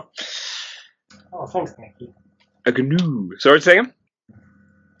for that one. Oh, thanks, Nikki. A GNU. Sorry, say again?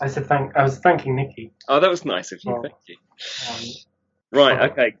 I was thanking Nikki. Oh, that was nice of you. Well, Thank you.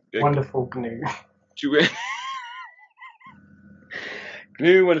 Right, okay. Wonderful GNU.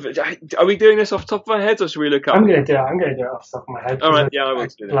 GNU, wonderful. Are we doing this off the top of our heads, or should we look up? I'm going to do it off the top of my head. All right, yeah, I will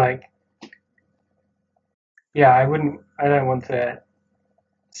do that. Like, yeah, I don't want to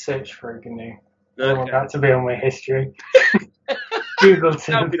search for a GNU. I don't want that to be on my history. Google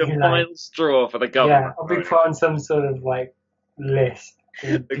to That'll be the final straw for the government. Yeah, I'll be put on some sort of like list,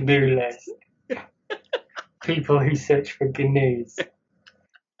 the GNU list. People who search for GNUs.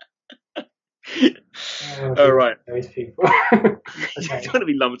 All right. Those people. Okay. Okay. You don't want to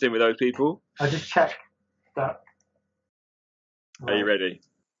be lumped in with those people. I'll just check that. Are you ready?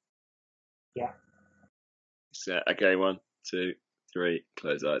 Yeah. Set. Okay, 1, 2, 3.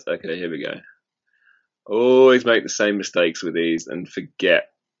 Close eyes. Okay, here we go. Always make the same mistakes with these and forget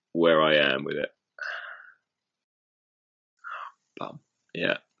where I am with it. Bum.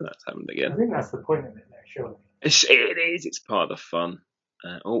 Yeah, that's happened again. I think that's the point of it, though, surely. It is. It's part of the fun.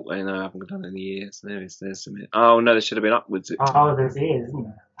 Oh, I know I haven't done any ears. There's some. Oh no, there should have been upwards. Oh, there's ears,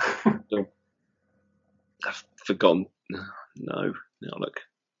 isn't there? I've forgotten. No, look.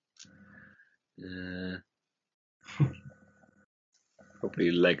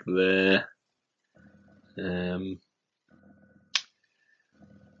 Probably leg there.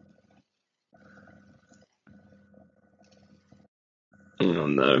 Oh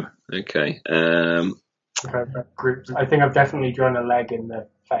no. Okay. I think I've definitely drawn a leg in the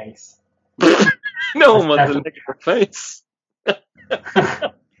face. No one wants a leg in the face.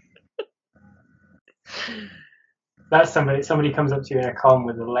 That's somebody. Somebody comes up to you in a con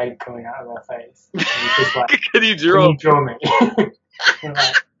with a leg coming out of their face. And you're just like, Can you draw? Can you draw me? You're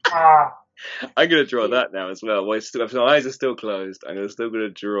like, ah. I'm gonna draw that now as well. My eyes are still closed. I'm still gonna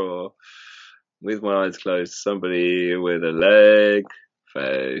draw with my eyes closed somebody with a leg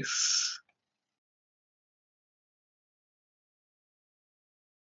face.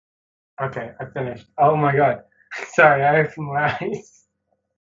 Okay, I finished. Oh my god. Sorry, I opened my eyes.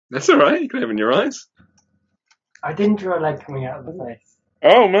 That's all right. You can open your eyes. I didn't draw a leg coming out of the face.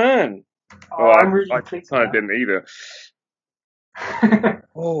 Oh man. Oh, I'm really pleased. I didn't either.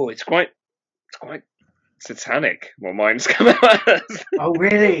 Oh, it's quite satanic. What mine's come out as. Oh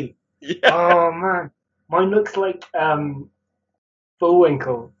really? Yeah. Oh man, mine looks like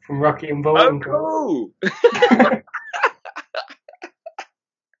Bullwinkle from Rocky and Bullwinkle. Oh, cool.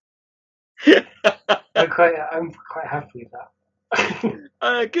 I'm quite happy with that.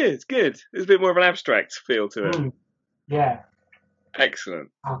 Good. There's a bit more of an abstract feel to it. Yeah. Excellent.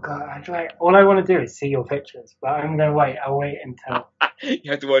 Oh god, all I want to do is see your pictures, but I'm gonna wait. I'll wait until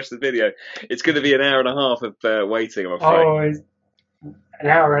you have to watch the video. It's going to be an hour and a half of waiting, I'm afraid. Oh, it's an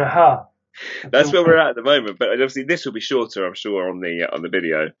hour and a half. That's where we're at the moment, but obviously this will be shorter, I'm sure, on the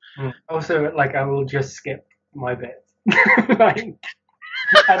video. Also, like, I will just skip my bit. Like,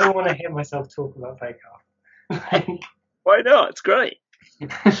 I don't want to hear myself talk about Bake Off. Like, why not? It's great.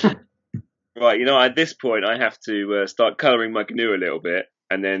 Right, at this point I have to start colouring my canoe a little bit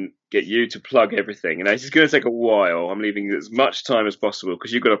and then get you to plug everything. And it's going to take a while. I'm leaving as much time as possible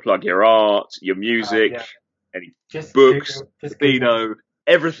because you've got to plug your art, your music, any books, Google,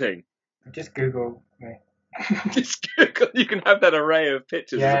 everything. Just Google me. Just Google. You can have that array of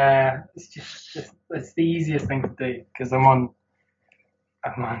pictures. Yeah, it's the easiest thing to do because I'm on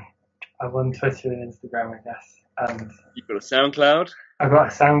Twitter and Instagram, I guess. And you've got a SoundCloud. I've got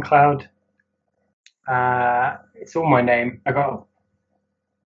a SoundCloud. It's all my name. I got a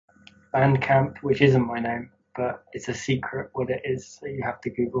Bandcamp, which isn't my name, but it's a secret what it is. So you have to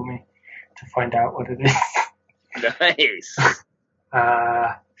Google me to find out what it is. Nice.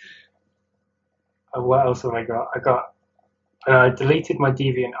 What else have I got? I deleted my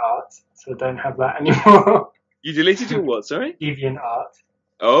DeviantArt, so I don't have that anymore. You deleted your what? Sorry. DeviantArt.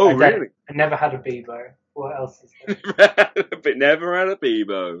 Oh, really? I never had a Bebo. What else is there? But never had a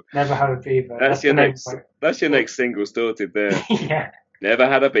Bebo. Never had a Bebo. That's your next single sorted there. Yeah. Never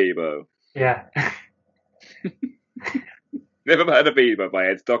had a Bebo. Yeah. Never Had a Bebo by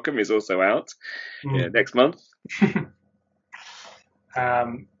Ed Stockham is also out next month.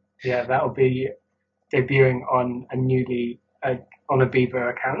 Yeah, that'll be debuting on a on a Bebo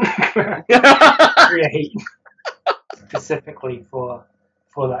account. Create specifically for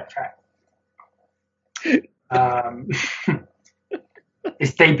that track.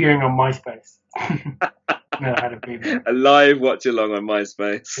 It's debuting on MySpace. Never Had a Bebo. A live watch along on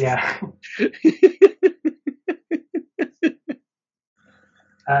MySpace. Yeah.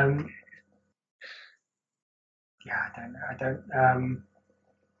 Yeah, I don't.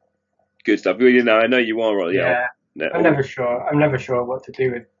 Good stuff. I know you are right. Yeah. I'm never sure what to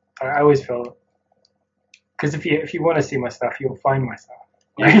do with. I always feel because if you want to see my stuff, you'll find my stuff.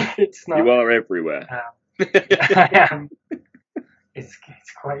 Like, it's not. You are everywhere. I am. It's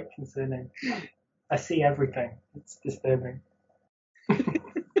quite concerning. I see everything. It's disturbing. I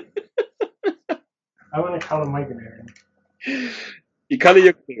want to colour my canoe. You colour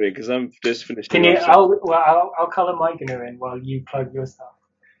your canoe because I'm just finished. Can you? I'll colour my canoe in while you plug your stuff.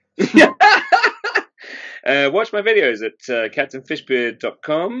 Watch my videos at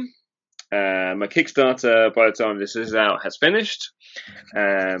captainfishbeard.com. My Kickstarter, by the time this is out, has finished.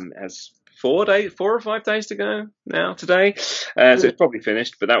 Has 4 or 5 days to go now today. So it's probably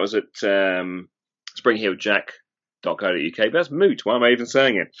finished, but that was at springhilljack.co.uk. But that's moot. Why am I even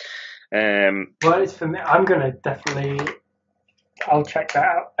saying it? Well, it's for me. I'm going to definitely... I'll check that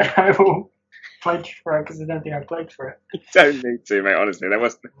out. I will pledge for it because I don't think I pledged for it. You don't need to, mate. Honestly, that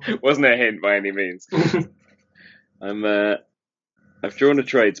wasn't a hint by any means. I've drawn a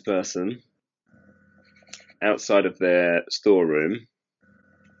tradesperson. outside of their storeroom,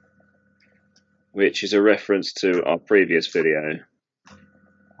 which is a reference to our previous video.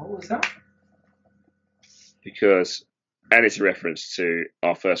 What was that? And it's a reference to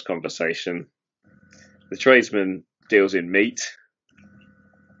our first conversation. The tradesman deals in meat.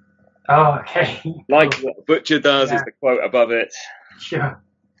 Oh, okay. Like what a butcher does is the quote above it. Sure.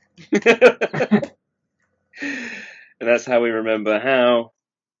 And that's how we remember how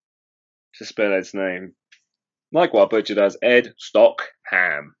to spell Ed's name. Like what a butcher does, Ed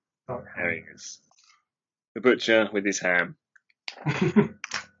Stockham. There he is. The butcher with his ham.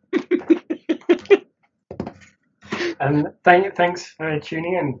 And thanks for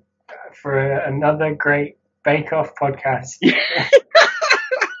tuning in for another great Bake Off podcast.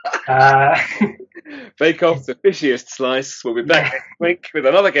 Bake Off the fishiest slice. We'll be back next week with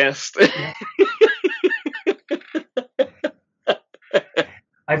another guest.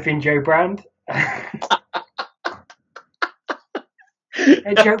 I've been Joe Brand.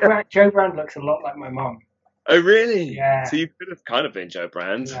 Joe Brand looks a lot like my mum. Oh, really? Yeah. So you could have kind of been Joe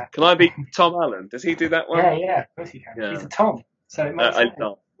Brand. Yeah. Can I be Tom Allen? Does he do that one? Yeah, of course he can. Yeah. He's a Tom, so it makes sense.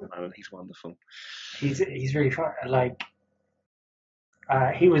 Tom Allen, he's wonderful. He's really fun. Like,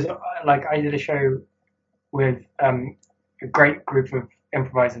 he was like, I did a show with a great group of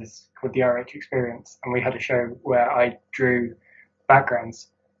improvisers called the RH Experience, and we had a show where I drew backgrounds.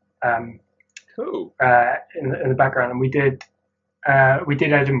 Cool. In the background, and we did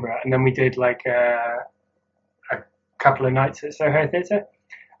Edinburgh, and then we did like a couple of nights at Soho Theatre,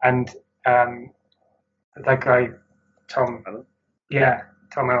 and that guy Tom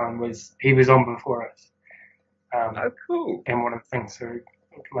Allen was on before us. Oh, cool. In one of the things, so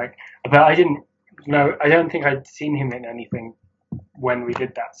like, but I don't think I'd seen him in anything when we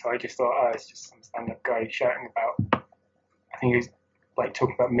did that, so I just thought, it's just some stand-up guy shouting about. I think he was like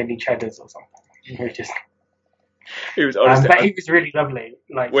talking about mini cheddars or something. He was honestly, but he was really lovely.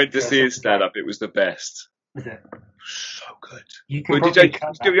 Like, went to see his stand-up. It was the best. Was it? So good. Did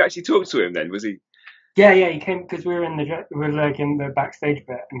you actually talk to him then? Was he? Yeah, he came because we were in the backstage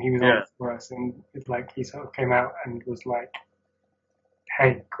bit, and he was on for us, and it's like he sort of came out and was like,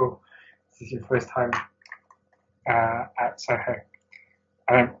 "Hey, cool, this is your first time at Soho."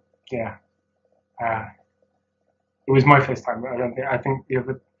 It was my first time, but I think the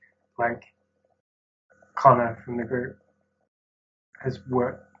other, like, Connor from the group has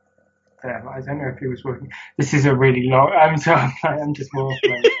worked there, but I don't know if he was working. This is a really long. I'm just more.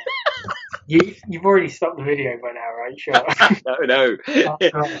 You've already stopped the video by now, right? Sure. No.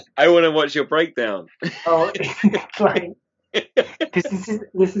 Oh, I want to watch your breakdown. Oh, like, because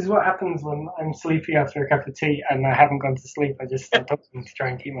this is what happens when I'm sleepy after a cup of tea and I haven't gone to sleep. I just start talking to try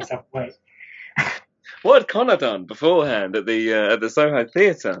and keep myself awake. What had Connor done beforehand at the Soho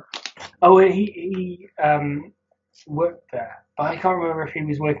Theatre? Oh, he worked there, but I can't remember if he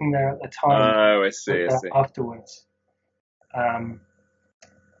was working there at the time. Oh, I see. Afterwards.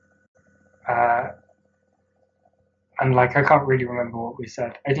 And like, I can't really remember what we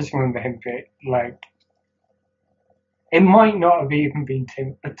said. I just remember him being like, it might not have even been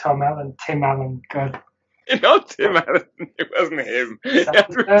Tim Allen. God. Not Tim Allen. It wasn't him. That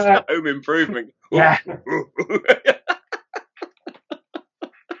was Home Improvement. Yeah.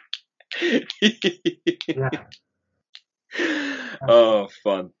 Yeah. Oh,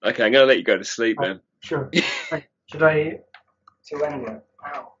 fun. Okay, I'm going to let you go to sleep then. Sure. Should I to end it?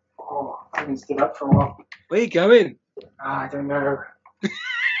 Ow. Oh, I haven't stood up for a while. Where are you going? I don't know.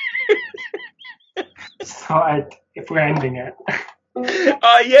 If we're ending it.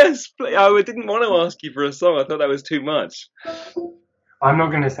 Yes, please. I didn't want to ask you for a song. I thought that was too much. I'm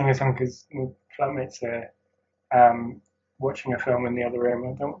not going to sing a song because my flatmates are watching a film in the other room.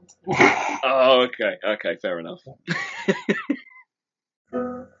 I don't want to. Oh, okay. Okay, fair enough.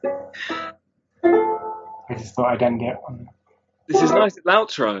 I just thought I'd end it on... This is nice. It's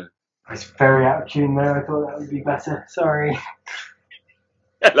outro. It's very out of tune there. I thought that would be better. Sorry.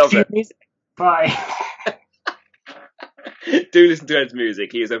 I love it. Bye. Do listen to Ed's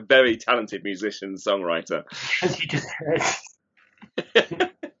music. He is a very talented musician, songwriter. As you just heard.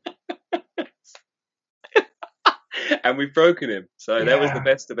 And we've broken him. So that was the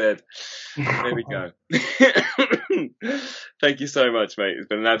best of Ed. There we go. Thank you so much, mate. It's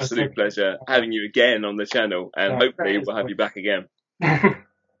been an absolute pleasure having you again on the channel, and hopefully we'll have you back again. I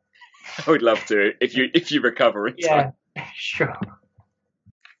would love to if you recover in time. Yeah, sure.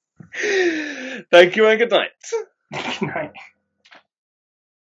 Thank you and good night. Good night.